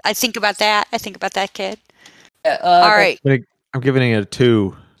 Yeah. I think about that. I think about that kid. Yeah, All right. But I'm giving it a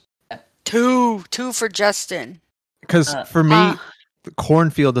 2 Two for Justin. because for me, Uh, the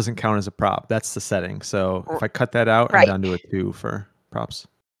cornfield doesn't count as a prop. That's the setting. So if I cut that out, I'm Right. down to a 2 for props.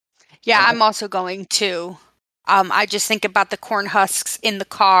 Yeah, I'm also going to. I just think about the corn husks in the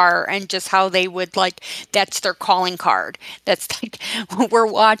car and just how they would that's their calling card. That's like, we're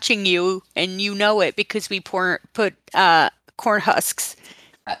watching you and you know it because we put corn husks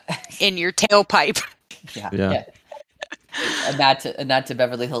in your tailpipe. Yeah. A nod to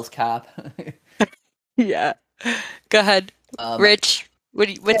Beverly Hills Cop. Yeah. Go ahead. Rich,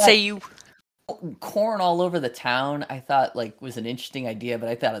 what say you? Corn all over the town, I thought was an interesting idea, but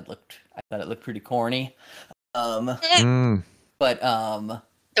I thought it looked pretty corny. But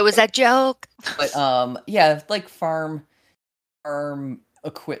It was that joke. But yeah, like farm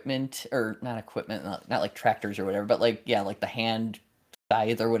equipment, or not equipment, not like tractors or whatever, but like the hand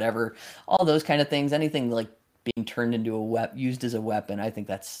scythe or whatever, all those kind of things, anything like being turned into used as a weapon, I think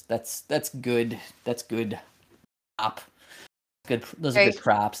that's good. That's good. Good. Those are good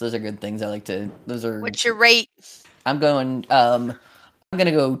props. Those are good things. Those are. What's your rate? I'm gonna go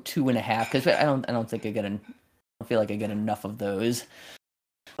 2.5 because I don't think I don't feel like I get enough of those.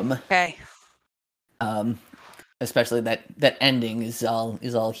 Okay. Especially that ending is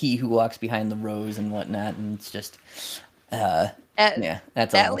all he who walks behind the rose and whatnot, and it's just that's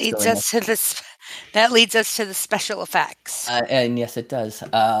all. That leads us to the special effects. And yes, it does.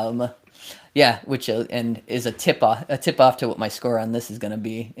 Yeah, which and is a tip off to what my score on this is going to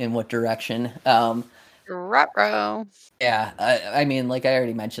be, in what direction. Ruh-roh. Yeah, I mean, like I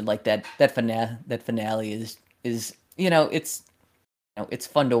already mentioned, like that finale is it's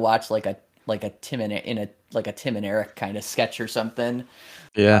fun to watch, like a Tim and Eric kind of sketch or something.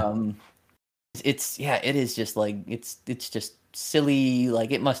 Yeah. It is just like it's just silly.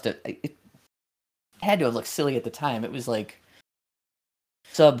 Like it must have had to have looked silly at the time. It was like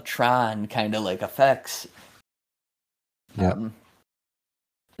Subtron kind of like effects. Yeah.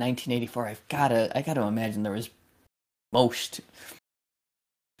 1984. I gotta imagine there was most,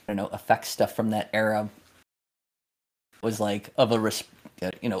 I don't know, effects stuff from that era was like of a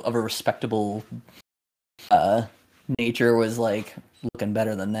respectable nature, was like looking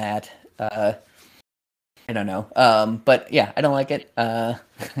better than that. I don't know. But yeah, I don't like it.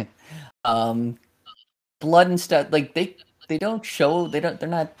 Blood and stuff, like they don't show, they're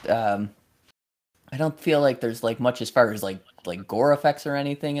not I don't feel like there's like much as far as like gore effects or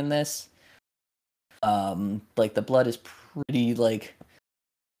anything in this. Like the blood is pretty like,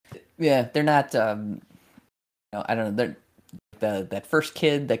 yeah, they're not I don't know, they're that first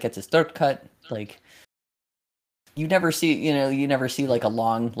kid that gets his throat cut, like you never see like a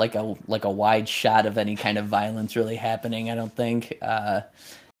long like a wide shot of any kind of violence really happening, I don't think.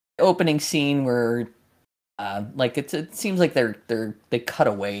 Opening scene where like it seems like they cut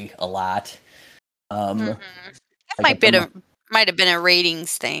away a lot. That Like might have been a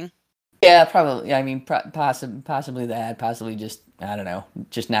ratings thing. Yeah, probably. I mean, possibly that. Possibly just, I don't know,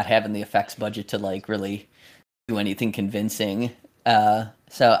 just not having the effects budget to like really do anything convincing.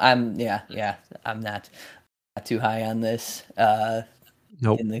 So I'm not too high on this.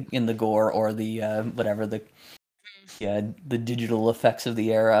 Nope. In the gore or the whatever the digital effects of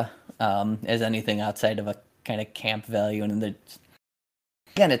the era, as anything outside of a kind of camp value. And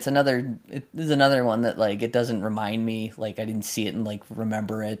again, it is another one that like it doesn't remind me, like I didn't see it and like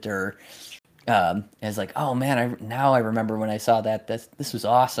remember it, or as like, oh man, I remember when I saw that. This was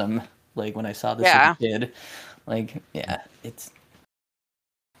awesome. Like when I saw this as a kid. Like, yeah, it's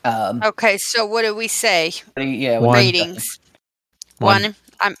okay, so what do we say? Yeah, ratings. One.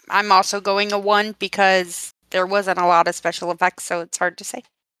 I'm also going a 1 because there wasn't a lot of special effects, so it's hard to say.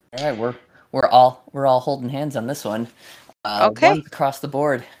 All right, we're all holding hands on this one. Okay. 1 across the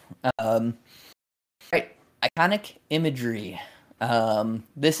board. Right, iconic imagery.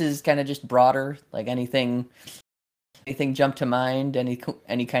 This is kind of just broader, like anything jump to mind, any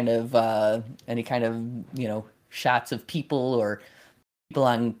kind of shots of people or people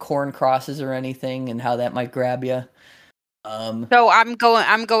on corn crosses or anything, and how that might grab you. So I'm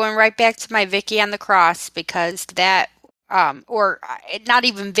going right back to my Vicky on the cross, because that or not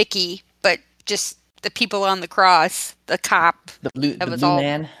even Vicky, but just the people on the cross, the cop, the blue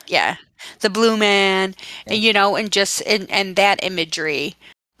man. Yeah, the blue man, yeah. And just and that imagery,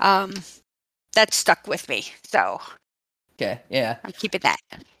 that stuck with me. So okay, yeah, I'm keeping that.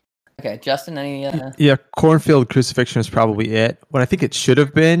 Okay, Justin, any? Yeah, cornfield crucifixion is probably it. What I think it should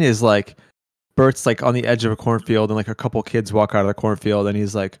have been is like Bert's like on the edge of a cornfield, and like a couple kids walk out of the cornfield, and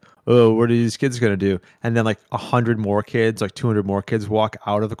he's like, "Oh, what are these kids gonna do?" And then like 100 more kids, like 200 more kids, walk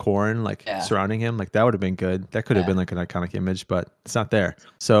out of the corn, like surrounding him. Like that would have been good. That could have been like an iconic image, but it's not there.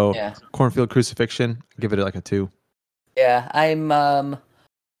 So cornfield crucifixion, give it like a 2. Yeah, I'm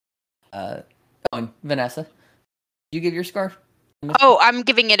going Vanessa. Did you give your score? Oh, I'm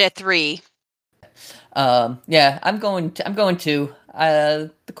giving it a 3. Yeah, I'm going 2.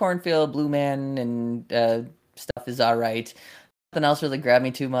 The cornfield, blue man, and stuff is all right. Nothing else really grabbed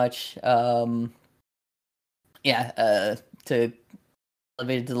me too much. To elevate it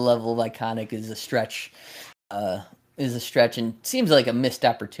to the level of iconic is a stretch. And seems like a missed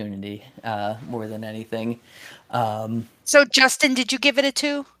opportunity more than anything. So Justin, did you give it a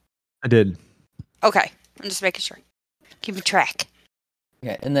 2? I did. Okay, I'm just making sure. Keeping track.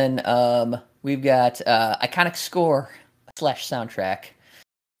 Okay, and then we've got iconic score / soundtrack.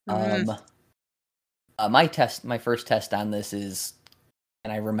 My first test on this is,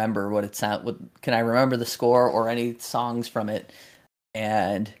 can I remember what it can I remember the score or any songs from it?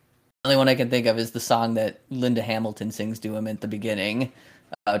 And the only one I can think of is the song that Linda Hamilton sings to him at the beginning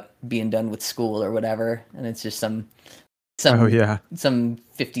about being done with school or whatever, and it's just some 50s,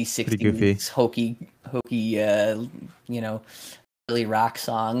 60s hokey really rock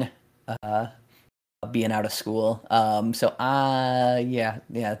song being out of school. And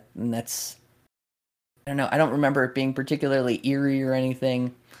that's, I don't know, I don't remember it being particularly eerie or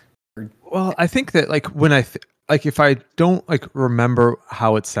anything. Well, I think that like when if I don't like remember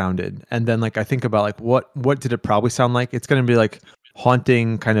how it sounded, and then like I think about like what did it probably sound like, it's going to be like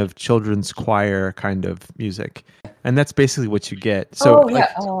haunting kind of children's choir kind of music, and that's basically what you get. So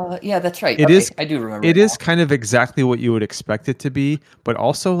that's right. I do remember. It is kind of exactly what you would expect it to be, but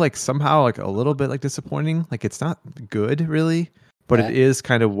also like somehow like a little bit like disappointing. Like it's not good really, but it is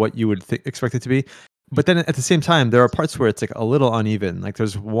kind of what you would expect it to be. But then at the same time, there are parts where it's like a little uneven. Like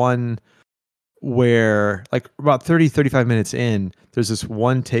there's one where like about 35 minutes in, there's this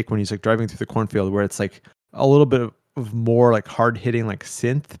one take when he's like driving through the cornfield where it's like a little bit of more like hard hitting like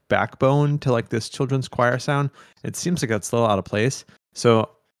synth backbone to like this children's choir sound. It seems like that's a little out of place. So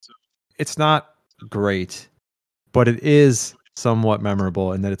it's not great, but it is somewhat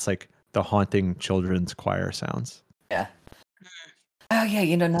memorable in that it's like the haunting children's choir sounds. Yeah. Oh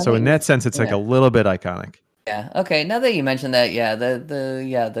yeah, now So in that sense, it's like a little bit iconic. Yeah. Okay. Now that you mentioned that, yeah,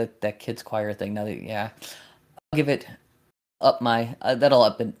 that kids choir thing. Now that I'll give it up my that'll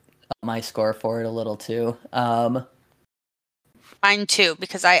up my score for it a little too. Mine too,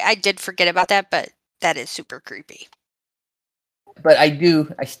 because I did forget about that, but that is super creepy. But I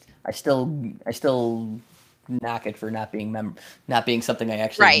still knock it for not being something I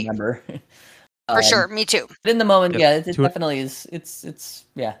actually remember. For sure, me too. But in the moment, it definitely is. It's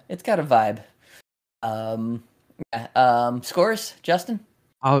got a vibe. Scores, Justin?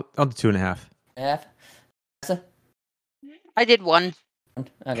 I'll do 2.5. Half. Vanessa? I did 1.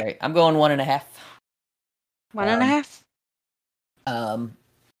 Okay, I'm going 1.5. 1.5.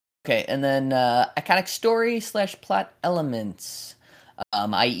 Okay, and then iconic story / plot elements,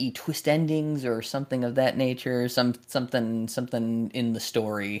 i.e., twist endings or something of that nature. Something in the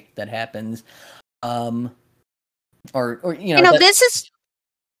story that happens. This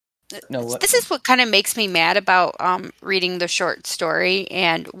is what kind of makes me mad about reading the short story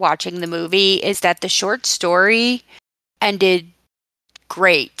and watching the movie is that the short story ended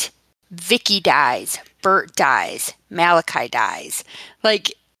great. Vicky dies, Bert dies, Malachi dies.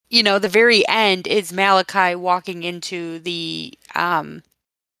 Like, the very end is Malachi walking into the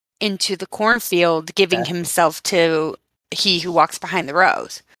cornfield, giving himself to he who walks behind the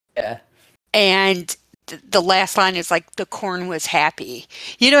rose. Yeah. And the last line is like, the corn was happy.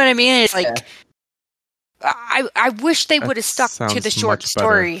 You know what I mean? It's like, I wish they would have stuck to the short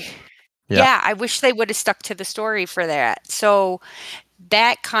story. Yeah, I wish they would have stuck to the story for that. So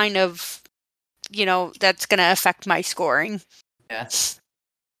that kind of, that's going to affect my scoring. Yeah.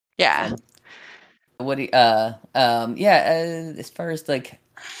 Yeah. What do you, as far as like,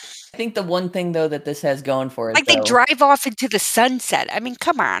 I think the one thing though that this has going for it, like they drive off into the sunset. I mean,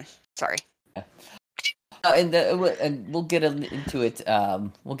 come on. Sorry. And we'll get into it.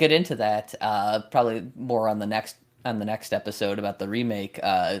 We'll get into that probably more on the next episode about the remake.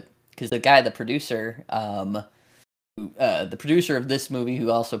 Because the producer of this movie,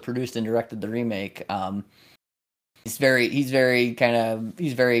 who also produced and directed the remake, he's very kind of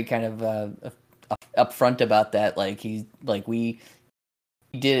upfront about that. Like we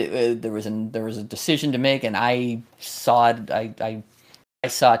did. There was a decision to make, and I saw it. I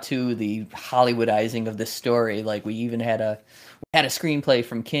saw too the Hollywoodizing of this story. Like we even had a screenplay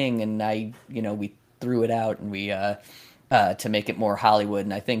from King, and we threw it out and we to make it more Hollywood.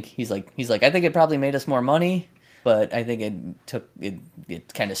 And I think he's like I think it probably made us more money, but I think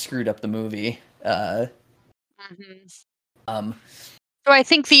it kind of screwed up the movie. So I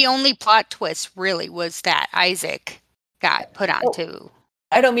think the only plot twist really was that Isaac got put onto.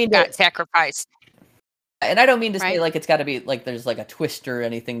 I don't mean got sacrificed. And I don't mean to say like it's got to be like there's like a twist or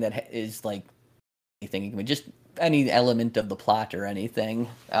anything that is like anything, just any element of the plot or anything.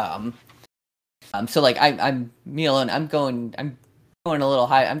 So like I'm me alone. I'm going a little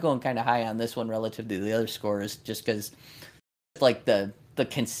high. I'm going kind of high on this one relative to the other scores, just because like the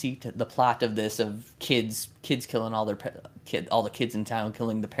conceit, the plot of this of kids killing all the kids in town,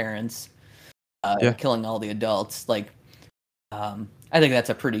 killing the parents, killing all the adults, like. I think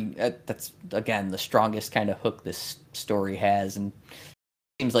that's that's again the strongest kind of hook this story has, and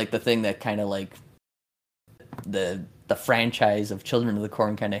seems like the thing that kind of like the franchise of Children of the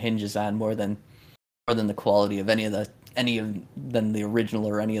Corn kind of hinges on more than the quality of any of the original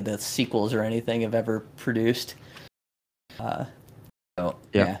or any of the sequels or anything have ever produced.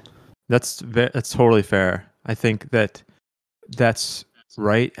 That's totally fair. I think that's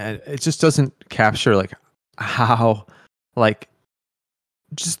right, and it just doesn't capture like how like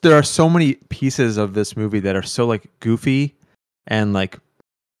just there are so many pieces of this movie that are so like goofy and like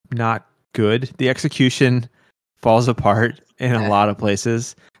not good. The execution falls apart in a lot of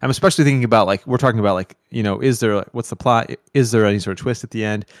places. I'm especially thinking about like we're talking about like is there what's the plot? Is there any sort of twist at the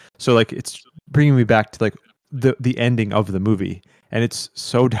end? So like it's bringing me back to like the ending of the movie, and it's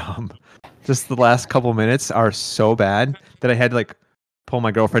so dumb. Just the last couple minutes are so bad that I had to like pull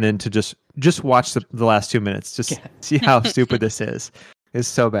my girlfriend in to just watch the last 2 minutes, just see how stupid this is. It's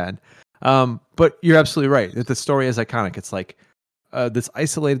so bad. But you're absolutely right that the story is iconic. It's like this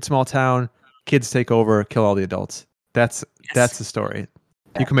isolated small town, kids take over, kill all the adults. That's the story.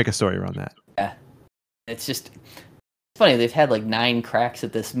 You can make a story around that. Yeah, it's just funny. They've had like 9 cracks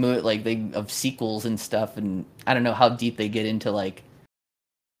at this movie, like of sequels and stuff, and I don't know how deep they get into like,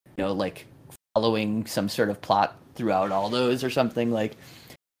 like following some sort of plot throughout all those or something. Like,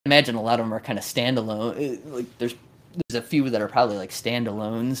 I imagine a lot of them are kind of standalone. Like, there's a few that are probably like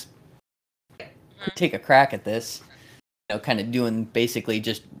standalones. Could take a crack at this, kind of doing basically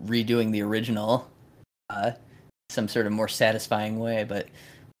just redoing the original, some sort of more satisfying way, but.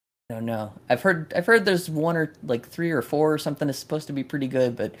 I don't know. I've heard there's 1 or like 3 or 4 or something is supposed to be pretty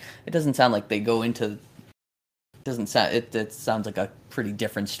good, but it doesn't sound like they go into. It sounds like a pretty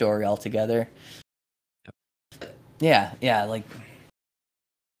different story altogether. Yep. Yeah. Like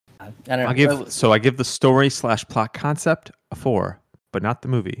I don't know. I give the story / plot concept a 4, but not the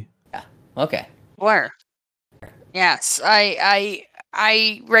movie. Yeah. Okay. 4. Yes,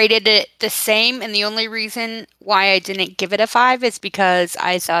 I rated it the same, and the only reason why I didn't give it a 5 is because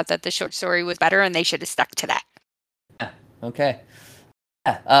I thought that the short story was better, and they should have stuck to that. Yeah. Okay.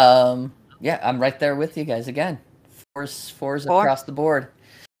 Yeah. Yeah, I'm right there with you guys again. Fours across the board.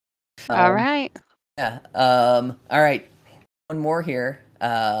 All right. Yeah. All right. One more here.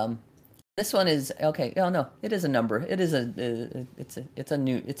 This one is okay. Oh no, it is a number. It is it's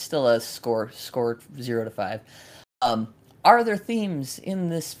still a score 0 to 5. Are there themes in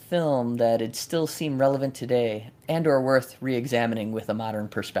this film that it still seem relevant today and or worth re-examining with a modern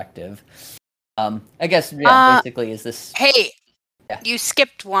perspective? I guess basically is this. Hey, yeah. You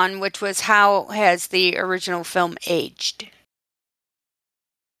skipped one, which was how has the original film aged?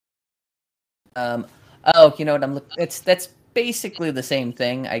 Oh, you know what? That's basically the same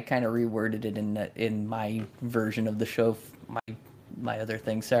thing. I kind of reworded it in my version of the show. My other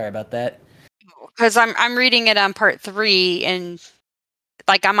thing. Sorry about that. Because I'm reading it on part 3, and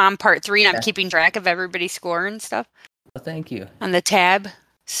like I'm on part 3, and I'm keeping track of everybody's score and stuff. Oh, thank you. On the tab.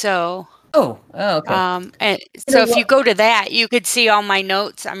 So. Oh, okay. And so if you go to that, you could see all my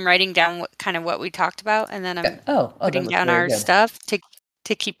notes. I'm writing down what we talked about, and then I'm putting down our stuff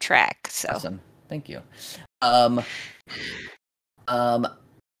to keep track. So awesome. Thank you.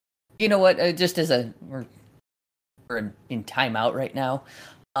 You know what? Just as we're in timeout right now.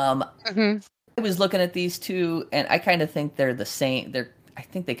 I was looking at these two, and I kind of think they're the same. I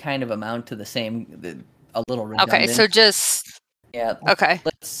think they kind of amount to the same. A little redundant. Okay, so just Okay.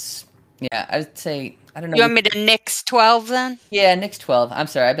 I'd say I don't know. You want me to nix 12 then? Yeah, nix 12. I'm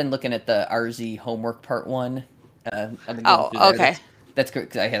sorry, I've been looking at the RZ homework part 1. I've been going through there. Okay. That's good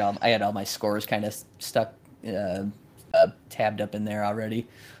because I had all my scores kind of stuck, tabbed up in there already.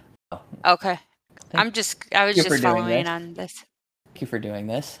 Oh. Okay. I was just following on this. Thank you for doing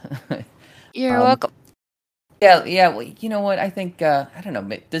this. You're welcome. Yeah. Well, you know what? I think I don't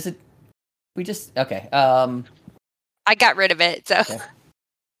know. Does it? We just okay. I got rid of it. So. Okay.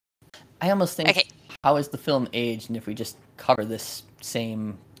 I almost think. Okay. How is the film aged? And if we just cover this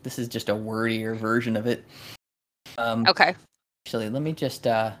is just a wordier version of it. Okay. Actually, let me just.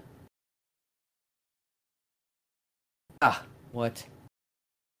 What?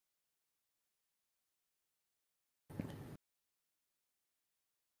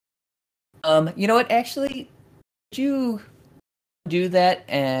 You know what? Actually, could you do that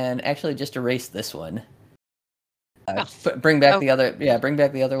and actually just erase this one? Bring back the other. Yeah, bring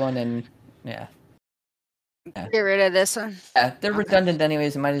back the other one and yeah. Get rid of this one. Yeah, they're redundant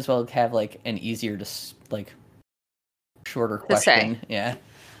anyways. You might as well have like an easier to shorter question. Yeah.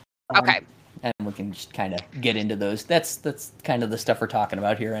 Okay. And we can just kind of get into those. That's kind of the stuff we're talking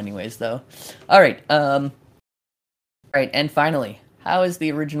about here, anyways. Though. All right. Right, and finally, how is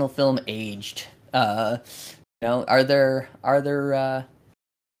the original film aged? Are there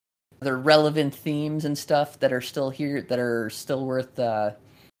relevant themes and stuff that are still here that are still worth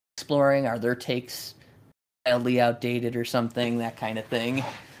exploring? Are there takes wildly outdated or something, that kind of thing?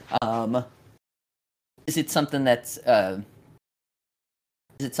 Is it something that's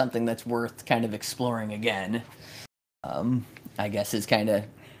worth kind of exploring again? I guess is kind of.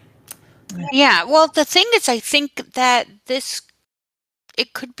 Yeah, well, the thing is, I think that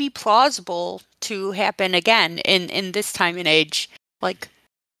it could be plausible to happen again in this time and age, like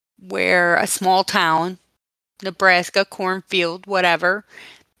where a small town, Nebraska, cornfield, whatever,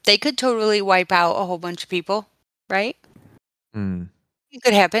 they could totally wipe out a whole bunch of people, right? It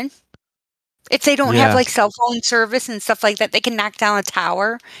could happen. If they don't have like cell phone service and stuff like that, they can knock down a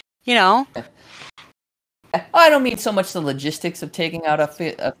tower, I don't mean so much the logistics of taking out a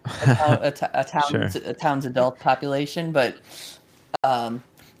town's adult population, but no,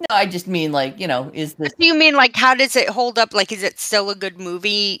 I just mean is this? Do you mean how does it hold up? Like, is it still a good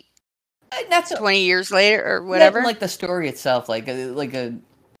movie? Not 20 years later or whatever. Like the story itself,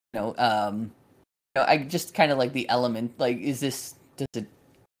 I just kind of like the element. Like, does it?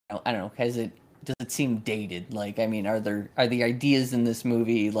 I don't know. Does it seem dated? Like, I mean, are the ideas in this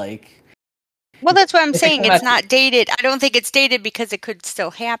movie like? Well, that's what I'm If it saying. came It's out not dated. I don't think it's dated because it could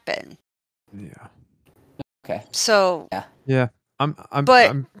still happen. Yeah. Okay. So, Yeah.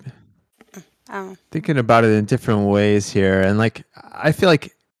 but I'm thinking about it in different ways here, and like I feel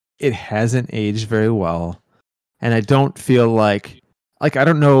like it hasn't aged very well, and I don't feel like I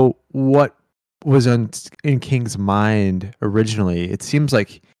don't know what was in King's mind originally. It seems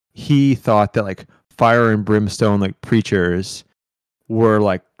like he thought that like fire and brimstone like preachers were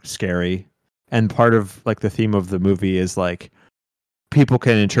like scary, and part of like the theme of the movie is like people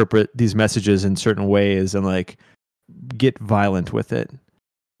can interpret these messages in certain ways and like get violent with it.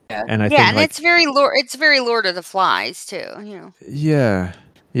 Yeah. And I yeah, think and like it's very Lord of the Flies too. yeah,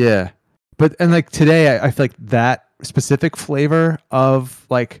 but and like today I feel like that specific flavor of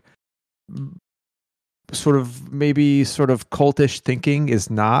like sort of maybe sort of cultish thinking is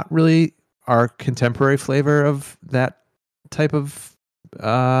not really our contemporary flavor of that type of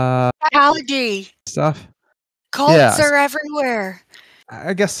Psychology, stuff. cults are everywhere.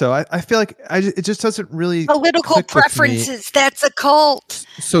 I guess so. I feel like it just doesn't really Political click with me. preferences. That's a cult.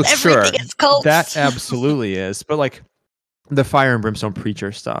 So Everything sure, is cults. that absolutely is. But like the fire and brimstone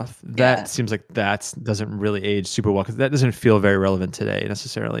preacher stuff, that seems like that doesn't really age super well because that doesn't feel very relevant today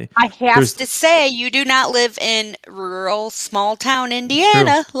necessarily. I have to say, you do not live in rural, small town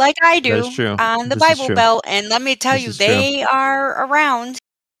Indiana like I do That is true. on the This is Bible true. Belt. And let me tell This you, is true. they are around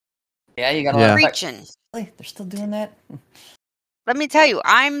Yeah, you got a lot of preaching. Really? They're still doing that? Let me tell you,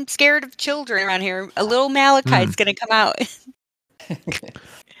 I'm scared of children around here. A little Malachite's going to come out.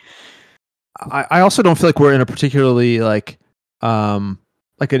 I also don't feel like we're in a particularly like an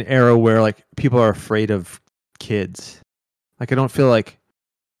era where like people are afraid of kids. Like I don't feel like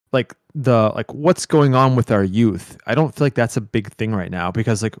what's going on with our youth. I don't feel like that's a big thing right now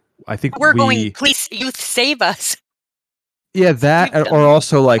because like I think We're going, please, youth, save us. Yeah, that or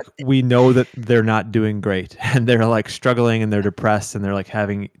also like we know that they're not doing great and they're like struggling and they're depressed and they're like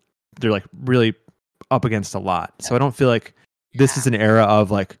really up against a lot. So I don't feel like this is an era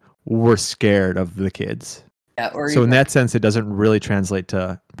of like we're scared of the kids. Yeah, or so in that sense, it doesn't really translate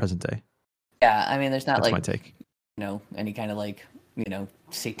to present day. Yeah, I mean, there's not That's like my take. Any kind of like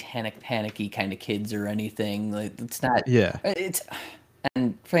satanic panicky kind of kids or anything. Like it's not. Yeah, it's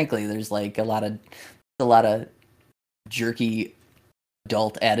and frankly, there's like a lot of jerky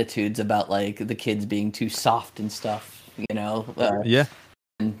adult attitudes about like the kids being too soft and stuff. Yeah,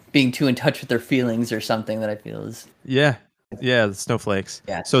 and being too in touch with their feelings or something that I feel is the snowflakes.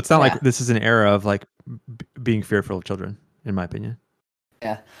 Yeah. So it's not like this is an era of like being fearful of children, in my opinion.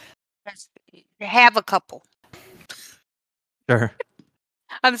 Yeah. Have a couple. Sure.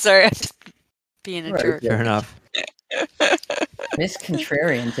 I'm sorry. I'm just being a jerk. Fair enough. Miss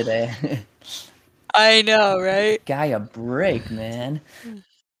Contrarian today. I know, right? Guy a break, man.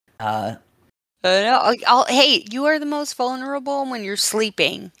 Hey, you are the most vulnerable when you're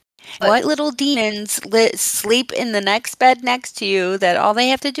sleeping. What little demons sleep in the next bed next to you that all they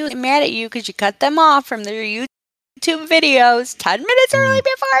have to do is get mad at you because you cut them off from their YouTube videos 10 minutes early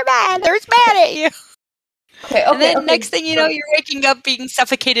before bed? They're mad at you. And then next thing you know, you're waking up being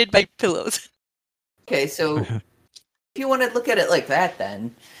suffocated by pillows. Okay, so if you want to look at it like that,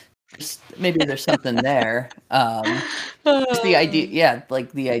 then maybe there's something there. Just the idea,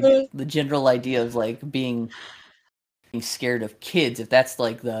 the general idea of like being scared of kids. If that's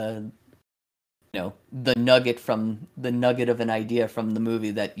like the nugget of an idea from the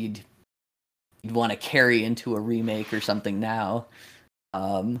movie that you'd want to carry into a remake or something now.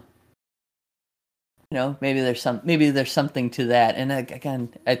 Maybe there's something to that. And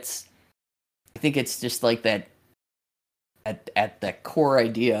again, I think it's just like that at that core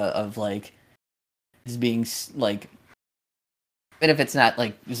idea of like is being like, even if it's not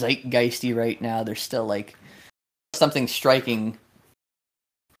like zeitgeisty right now, there's still like something striking.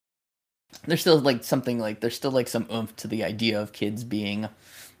 There's still like something like there's still like some oomph to the idea of kids being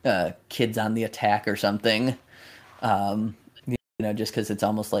kids on the attack or something. Just because it's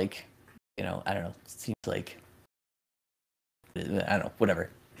almost like, I don't know. It seems like, I don't know,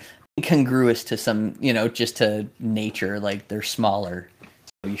 whatever. Incongruous to some, just to nature. Like they're smaller,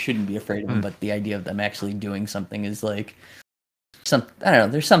 so you shouldn't be afraid of them. But the idea of them actually doing something is like I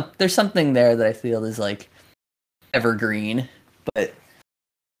don't know. There's something there that I feel is like evergreen. But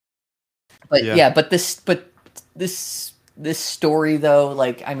this story though,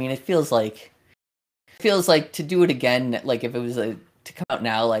 like I mean, it feels like to do it again. Like if it was to come out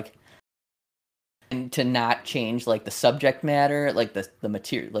now, like. And to not change like the subject matter, like the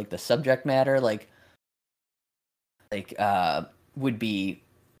material, like the subject matter, like like would be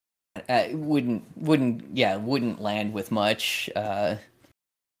wouldn't land with much. I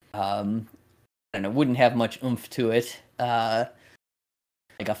don't know, wouldn't have much oomph to it.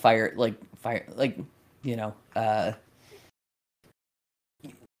 Like a fire, you know, yeah,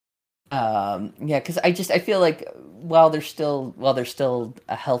 because I feel like while there's still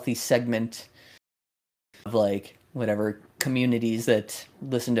a healthy segment of like whatever communities that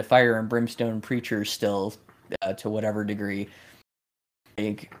listen to fire and brimstone preachers still to whatever degree,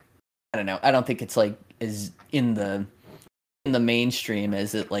 like, I don't know, I don't think it's like is in the mainstream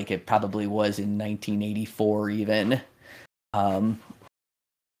as it probably was in 1984 even. I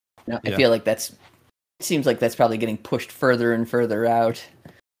feel like it seems like that's probably getting pushed further and further out,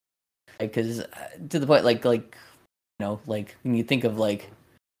 because to the point like like when you think of like,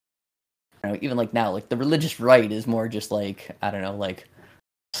 even like now, like the religious right is more just like, I don't know, like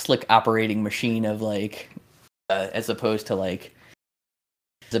slick operating machine of like as opposed to like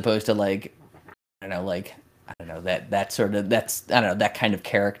I don't know, that sort of, that's, I don't know, that kind of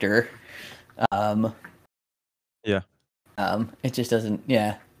character. Yeah. It just doesn't,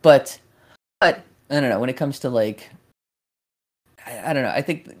 yeah. But I don't know, when it comes to like, I don't know, I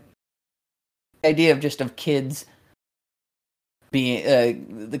think the idea of kids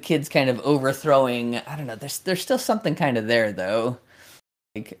being the kids kind of overthrowing, I don't know, there's still something kind of there though,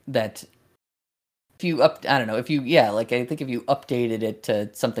 like that. If you I don't know, if you, yeah, like I think if you updated it to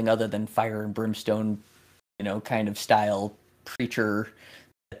something other than fire and brimstone, kind of style preacher,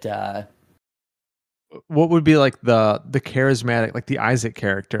 that What would be like the charismatic, like the Isaac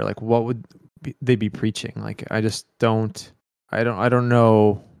character? Like what would they be preaching? Like I don't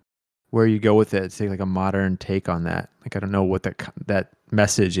know where you go with it. It's like a modern take on that. Like I don't know what that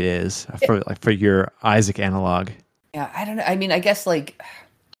message is for your Isaac analog. yeah, I don't know. I mean, I guess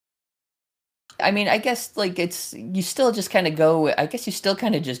it's, you still just kind of go. I guess you still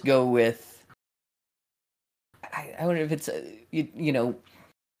kind of just go with. I wonder if it's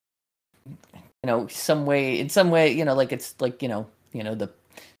some way, in some way, like it's like the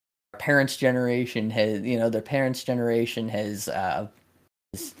parents' generation has, their parents' generation has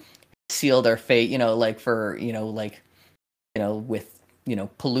sealed our fate, like for with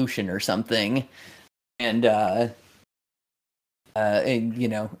pollution or something, and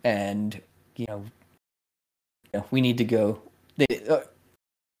we need to go.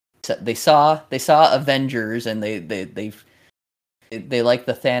 They saw Avengers, and they like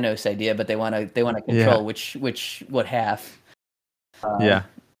the Thanos idea, but they want to control what half. Yeah.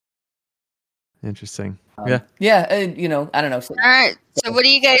 Interesting. Yeah, I don't know. So, All right. So what are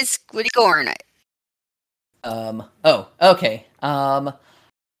you going at? Oh, okay. I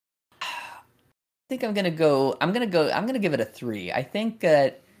think I'm gonna give it a 3. I think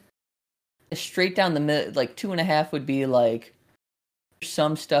that straight down the mid, like 2.5 would be like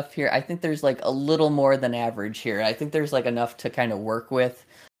some stuff here. I think there's like a little more than average here. I think there's like enough to kind of work with.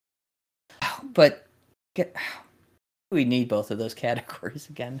 But we need both of those categories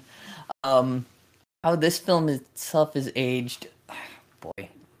again. How this film itself is aged, boy,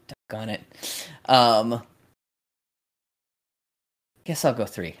 doggone it. Guess I'll go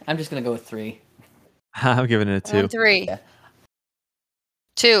 3. I'm just gonna go with 3. I'm giving it a 2. 3. Yeah.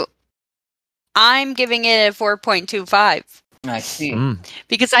 2. I'm giving it a 4.25. I see.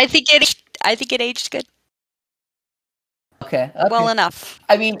 Because I think it aged good. Okay. Well enough.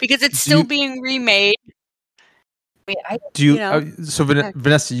 I mean, because it's still being remade. Do you? So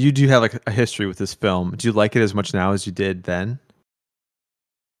Vanessa, you do have like a history with this film. Do you like it as much now as you did then?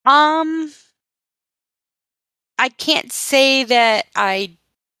 I can't say that I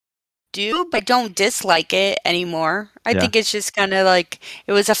do, but I don't dislike it anymore. I think it's just kind of like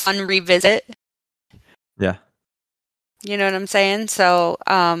it was a fun revisit. Yeah. You know what I'm saying? So,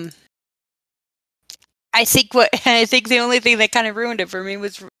 I think the only thing that kind of ruined it for me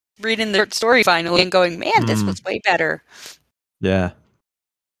was reading the short story finally and going, man, this was way better. Yeah.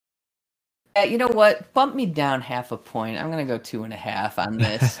 You know what? Bump me down half a point. I'm gonna go 2.5 on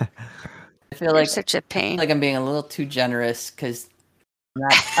this. I feel like such a pain. Like I'm being a little too generous because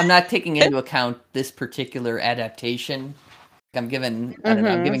I'm not taking into account this particular adaptation. I'm giving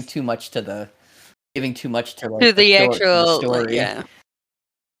I'm giving too much to the actual story. Yeah.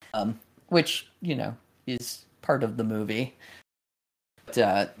 Which is part of the movie. But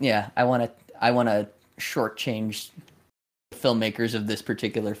I want to shortchange the filmmakers of this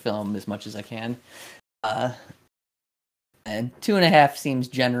particular film as much as I can. And 2.5 seems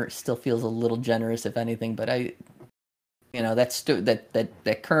generous. Still feels a little generous, if anything. But that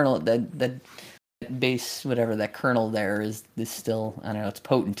kernel, that base, whatever that kernel there is still, I don't know. It's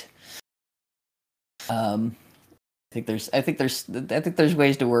potent. I think there's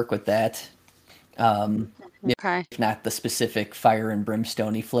ways to work with that. Okay. If not the specific fire and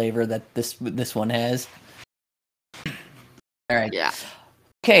brimstone-y flavor that this one has. All right. Yeah.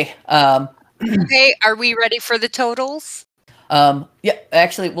 Okay. Okay. Are we ready for the totals? Yeah.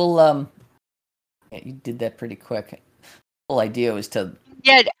 Actually, we'll. Yeah, you did that pretty quick. The whole idea was to.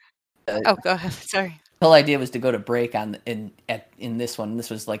 Yeah. Oh, go ahead. Sorry. The whole idea was to go to break in this one. This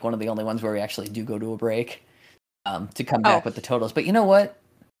was like one of the only ones where we actually do go to a break. To come back with the totals, but you know what?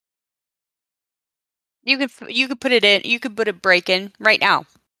 You could put it in. You could put a break in right now.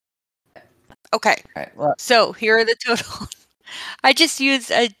 Okay. All right. Well, So here are the totals. I just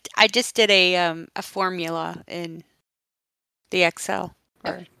did a formula in the Excel.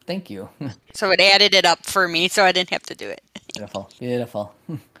 Thank you. So it added it up for me, so I didn't have to do it. Beautiful.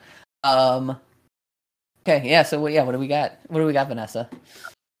 Okay. Yeah. So what do we got? What do we got, Vanessa?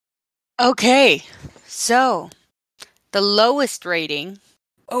 Okay. So the lowest rating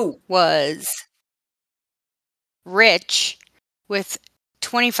was Rich with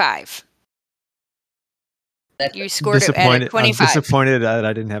 25. You scored it at 25. I'm disappointed that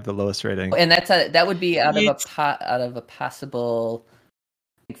I didn't have the lowest rating. And that would be out of a possible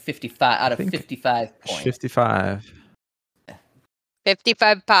 55 out of 55 points. 55.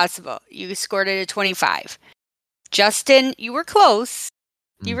 55 possible. You scored it at 25. Justin, you were close.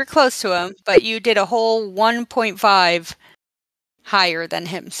 You were close to him, but you did a whole 1.5 higher than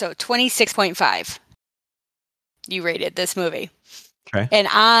him. So 26.5. You rated this movie. Okay. And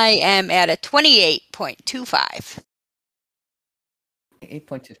I am at a 28.25.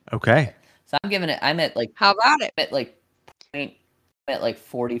 8.2. Okay. So I'm giving it. I'm at like. How about it? I'm at like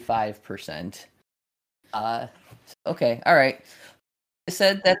 45%. Okay. All right. I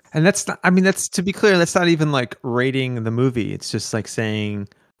said that. And that's not, I mean, that's, to be clear, that's not even like rating the movie. It's just like saying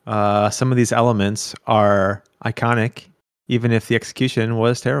some of these elements are iconic, even if the execution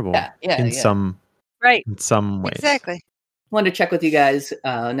was terrible. In some ways. Exactly. Wanted to check with you guys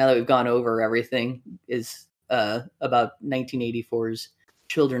now that we've gone over everything is about 1984's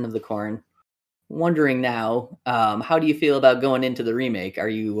Children of the Corn. Wondering now, how do you feel about going into the remake? Are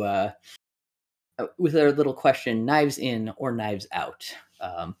you with our little question, Knives In or Knives Out?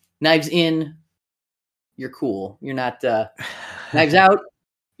 Knives In, you're cool. You're not Knives Out.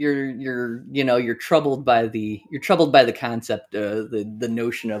 You're troubled by the concept, the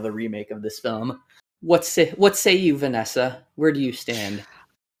notion of a remake of this film. What say you, Vanessa? Where do you stand?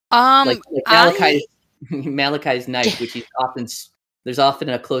 Like Malachi's knife, which there's often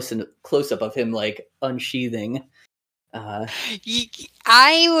a close up of him like unsheathing. I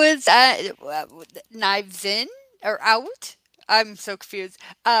was Knives In or Out. I'm so confused.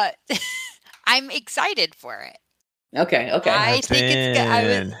 I'm excited for it. Okay. I think it's good. I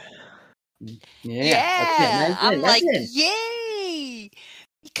was. Yeah. I'm like, yay!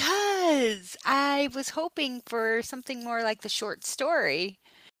 Because I was hoping for something more like the short story,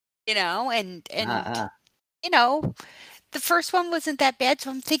 and the first one wasn't that bad.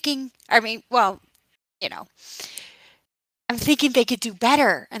 So I'm thinking. I mean, well, I'm thinking they could do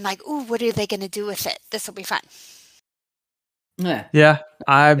better. And like, ooh, what are they going to do with it? This will be fun. Yeah,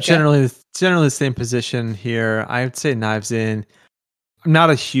 I'm generally the same position here. I would say Knives In. I'm not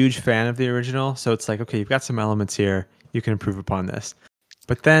a huge fan of the original, so it's like, okay, you've got some elements here. You can improve upon this.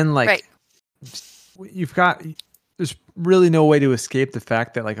 But then, like, there's really no way to escape the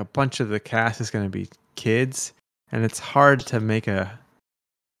fact that, like, a bunch of the cast is going to be kids, and it's hard to make a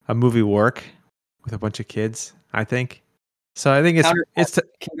movie work with a bunch of kids, I think. So I think it's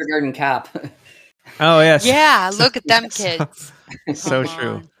Kindergarten Cop. Oh, yes. Yeah, look at them kids. So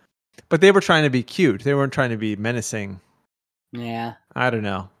true. But they were trying to be cute. They weren't trying to be menacing. Yeah. I don't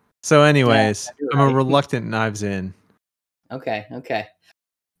know. So anyways, I'm a reluctant Knives In. Okay.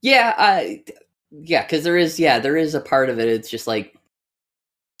 Yeah, because there is a part of it. It's just like,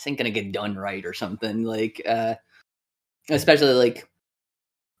 this ain't gonna get done right or something. Like, especially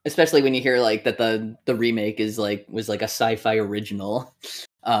when you hear like that the remake was like a sci-fi original.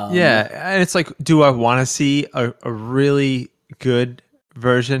 Yeah, and it's like, do I want to see a really good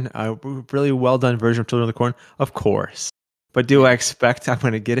version, a really well done version of Children of the Corn? Of course. But do I expect I'm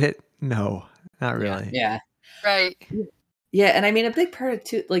going to get it? No, not really. Yeah. Right. Yeah, and I mean, a big part of it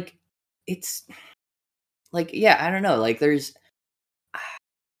too, like, it's like, yeah, I don't know, like, there's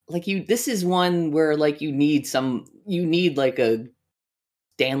like this is one where like you need like a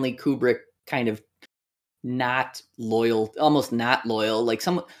Stanley Kubrick kind of almost not loyal, like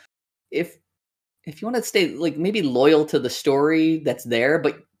some, if you want to stay like maybe loyal to the story that's there,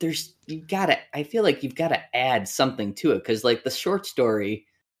 but I feel like you've got to add something to it, because like the short story,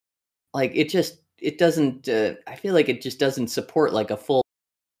 like it it doesn't. I feel like it just doesn't support like a full,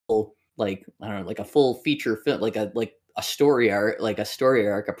 like I don't know, like a full feature film, like a story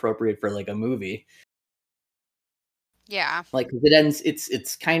arc appropriate for like a movie. Yeah. Like it ends.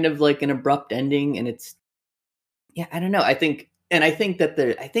 It's kind of like an abrupt ending, and it's I don't know. I think that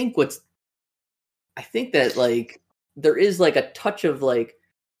like there is like a touch of like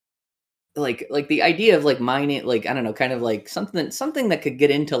the idea of like mining, like I don't know, kind of like something that could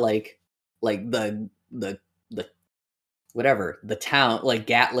get into like the whatever the town, like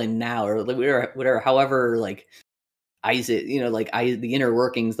Gatlin now, or whatever however like Isaac, like the inner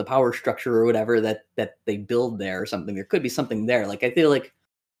workings, the power structure or whatever that they build there or something. There could be something there. Like I feel like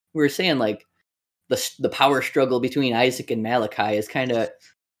we were saying, like the power struggle between Isaac and Malachi is kind of,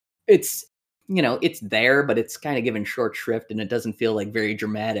 it's it's there, but it's kind of given short shrift, and it doesn't feel like very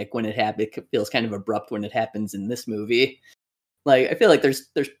dramatic when it happens. It feels kind of abrupt when it happens in this movie. Like I feel like there's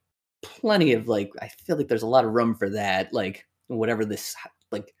plenty of like, I feel like there's a lot of room for that. Like whatever this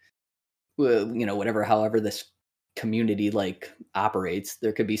like whatever however this community like operates,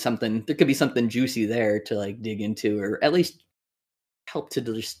 there could be something juicy there to like dig into, or at least help to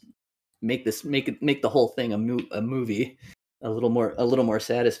just make the whole thing a movie a little more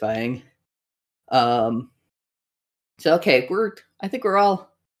satisfying. So okay, I think we're all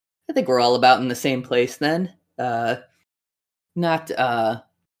about in the same place then. Not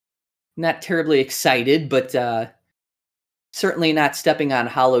terribly excited, but certainly not stepping on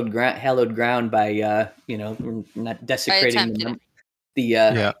hallowed ground by we're not desecrating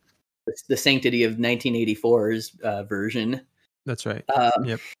the sanctity of 1984's version. That's right.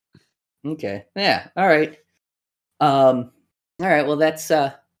 Yep. Okay. Yeah. All right. All right. Well,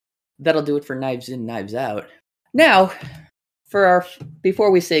 that'll do it for Knives In, Knives Out. Now,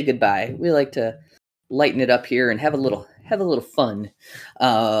 before we say goodbye, we like to lighten it up here and have a little fun.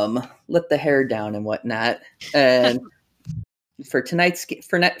 Let the hair down and whatnot. And for tonight's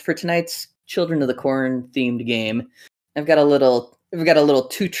Children of the Corn themed game, I've got a little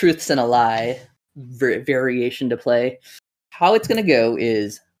two truths and a lie variation to play. How it's going to go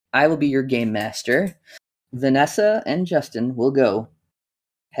is I will be your game master. Vanessa and Justin will go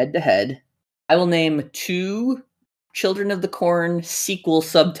head to head. I will name 2 Children of the Corn sequel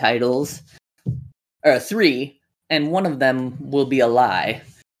subtitles, or 3, and one of them will be a lie.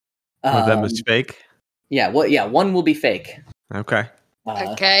 One of them is fake? Yeah, one will be fake. Okay.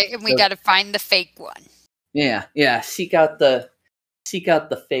 Okay, and we got to find the fake one. Yeah. Seek out the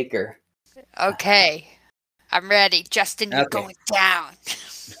faker. Okay. I'm ready. Justin, you're going down.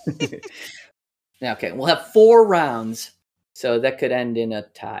 Okay, we'll have 4 rounds, so that could end in a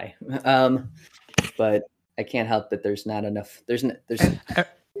tie. But I can't help that there's not enough. There's just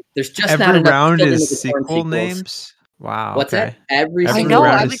every not enough. Round is sequel names. Wow. What's okay. that? Every I single know.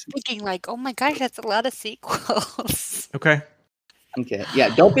 round I was thinking like, oh my gosh, that's a lot of sequels. Okay.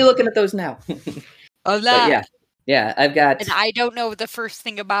 Yeah. Don't be looking at those now. Oh, that. Yeah. I've got. And I don't know the first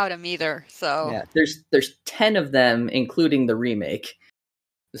thing about them either. So yeah, there's 10 of them, including the remake.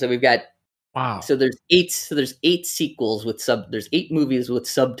 So we've got. Wow. So there's 8. So there's 8 sequels with There's 8 movies with 8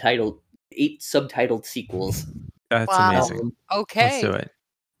 subtitled sequels. That's amazing. Okay. Let's do it.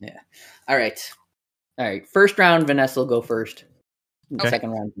 Yeah. All right. First round, Vanessa will go first. Okay.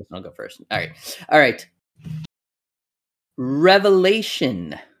 Second round, Vanessa will go first. All right.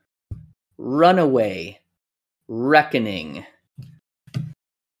 Revelation, Runaway, Reckoning.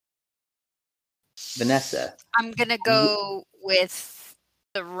 Vanessa. I'm gonna go with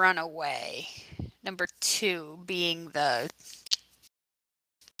the Runaway. Number 2 being the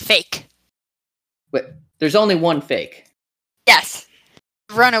fake. Wait, there's only one fake. Yes.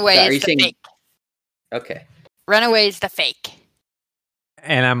 Runaway is the fake. Okay. Runaway is the fake.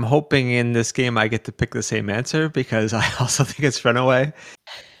 And I'm hoping in this game I get to pick the same answer because I also think it's Runaway.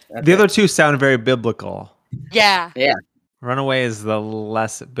 Okay. The other 2 sound very biblical. Yeah. Runaway is the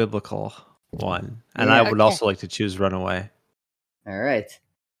less biblical one. And I would also like to choose Runaway. All right.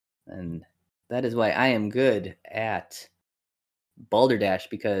 And that is why I am good at Balderdash,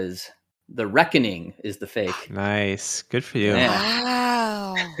 because the Reckoning is the fake. Nice. Good for you. Yeah.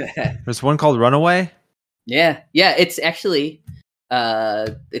 Wow. There's one called Runaway? Yeah. It's actually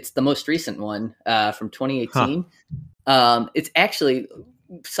it's the most recent one from 2018. It's actually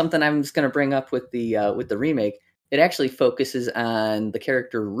something I'm just going to bring up with the remake. It actually focuses on the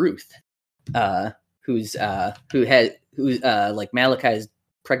character Ruth, who's like Malachi's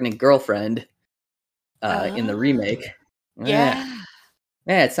pregnant girlfriend in the remake. Yeah.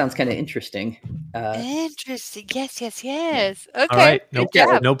 Yeah, it sounds kind of interesting. Interesting. Yes. Okay. All right.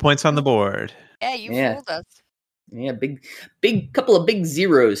 No points on the board. Yeah, you fooled us. Yeah, big couple of big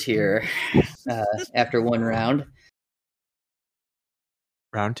zeros here after one round.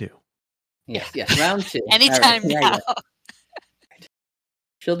 Round 2. Yes, round 2. Anytime now.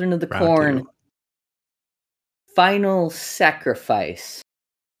 Children of the Round Corn. 2. Final Sacrifice.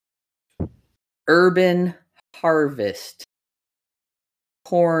 Urban Harvest.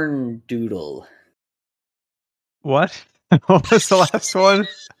 Corn Doodle. What? What was the last one?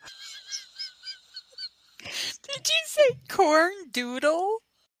 Did you say corn doodle?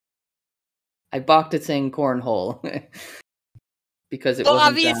 I balked at saying cornhole because it Well, wasn't.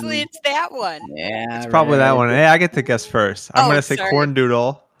 obviously it's that one. Yeah, It's probably that one. Hey, I get to guess first. I'm Oh, going to say sorry. corn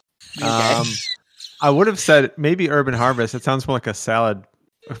doodle. Okay. I would have said maybe Urban Harvest. It sounds more like a salad,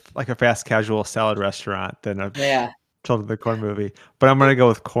 like a fast casual salad restaurant than a Children of the Corn movie. But I'm going to go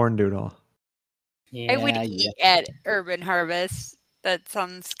with corn doodle. Yeah, I would eat at Urban Harvest. That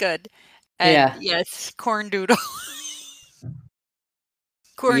sounds good. And yes, corn doodle.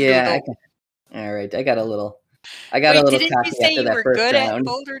 Corn doodle. All right, I got a little. Wait, didn't you say you were good at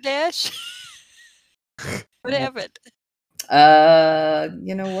Boulder Dash? What happened?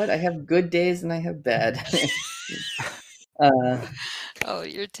 You know what? I have good days and I have bad. Oh,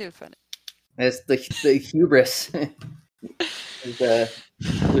 you're too funny. It's the hubris. Got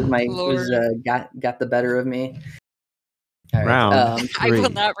the better of me. All right. Round 3. I will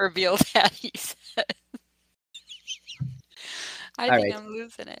not reveal that, he said. I think I'm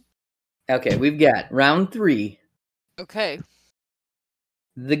losing it. Okay, we've got round 3. Okay.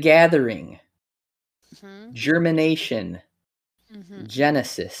 The Gathering. Mm-hmm. Germination. Mm-hmm.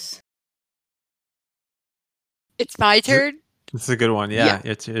 Genesis. It's my turn? This is a good one. Yeah.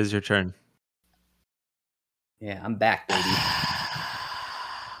 It is your turn. Yeah, I'm back, baby.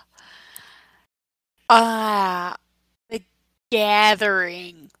 The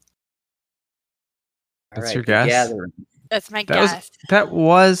Gathering. That's your guess? Gathering. That's my guess. That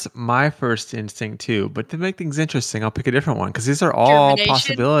was my first instinct too. But to make things interesting, I'll pick a different one because these are all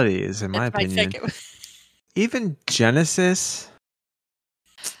possibilities in my opinion. Even Genesis.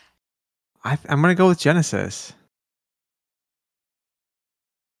 I'm going to go with Genesis.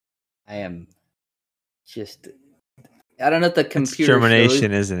 I am just. I don't know if the computer. It's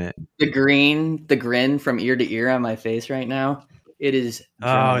germination, isn't it? The grin from ear to ear on my face right now. It is.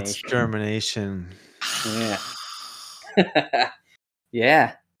 Oh, it's germination. Yeah.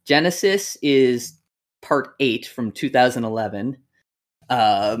 Yeah. Genesis is part 8 from 2011.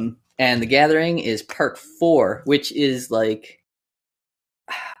 And The Gathering is part 4, which is like,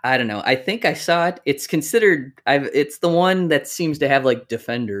 I don't know. I think I saw it. It's considered, it's the one that seems to have like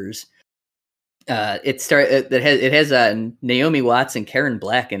defenders. It has Naomi Watts and Karen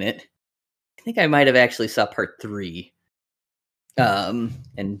Black in it. I think I might have actually saw part 3.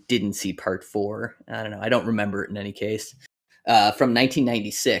 And didn't see part 4. I don't know. I don't remember it in any case. From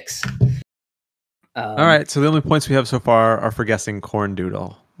 1996. All right. So the only points we have so far are for guessing corn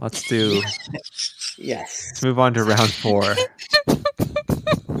doodle. Let's do. Yes. Let's move on to round 4. All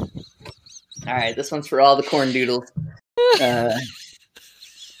right. This one's for all the corn doodles. I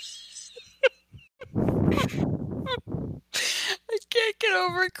can't get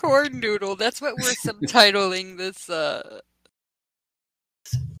over corn doodle. That's what we're subtitling this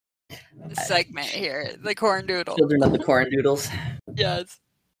segment here. The corn doodle. Children of the Corn Doodles. Yes.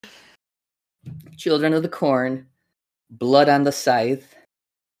 Children of the Corn. Blood on the Scythe.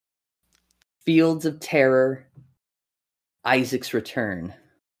 Fields of Terror. Isaac's Return.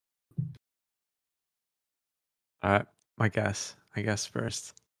 All right. I guess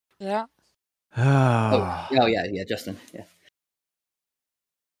first. Yeah. Oh yeah, Justin. Yeah.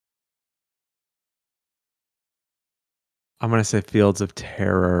 I'm going to say Fields of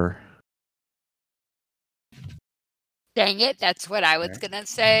Terror. Dang it, that's what I was going to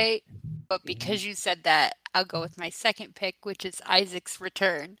say. But because you said that, I'll go with my second pick, which is Isaac's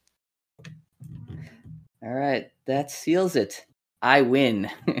Return. All right, that seals it. I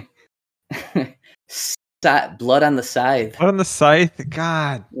win. Blood on the Scythe. Blood on the Scythe?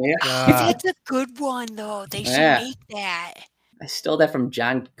 God. Yeah. That's a good one, though. They should make that. I stole that from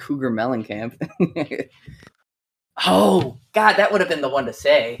John Cougar Mellencamp. Oh, God, that would have been the one to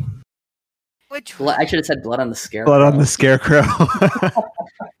say. Which one? I should have said Blood on the Scarecrow. Blood on the Scarecrow.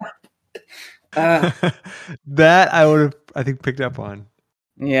 That I would have, I think, picked up on.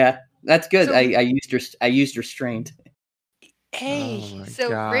 Yeah, that's good. So, I used restraint. Hey,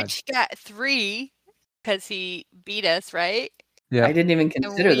 God. Rich got 3 because he beat us, right? Yeah. I didn't even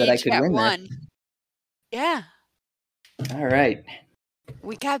consider that I could win 1. that. Yeah. All right.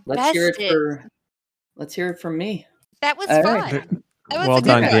 We got Let's hear it from me. That was fun. Right. That was well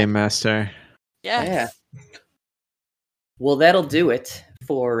done, Game Master. Yes. Yeah. Well, that'll do it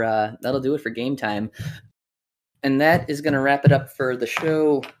for game time, and that is going to wrap it up for the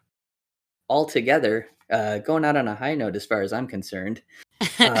show altogether. Going out on a high note, as far as I'm concerned.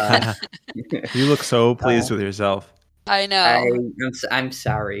 You look so pleased with yourself. I know. I'm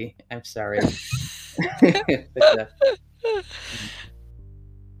sorry. I'm sorry.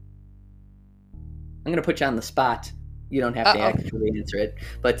 I'm gonna put you on the spot. You don't have to actually answer it.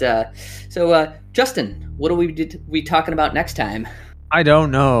 But so Justin, what are we talking about next time? I don't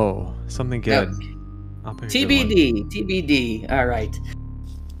know. Something good. TBD. TBD. All right.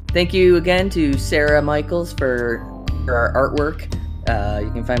 Thank you again to Sarah Michaels for our artwork.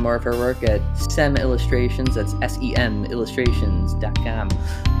 You can find more of her work at SEM Illustrations. That's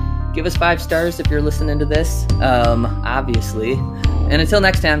semillustrations.com. Give us 5 stars if you're listening to this, obviously. And until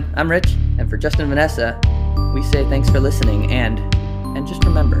next time, I'm Rich, and for Justin and Vanessa, we say thanks for listening, and just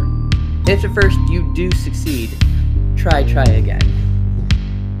remember, if at first you do succeed, try again.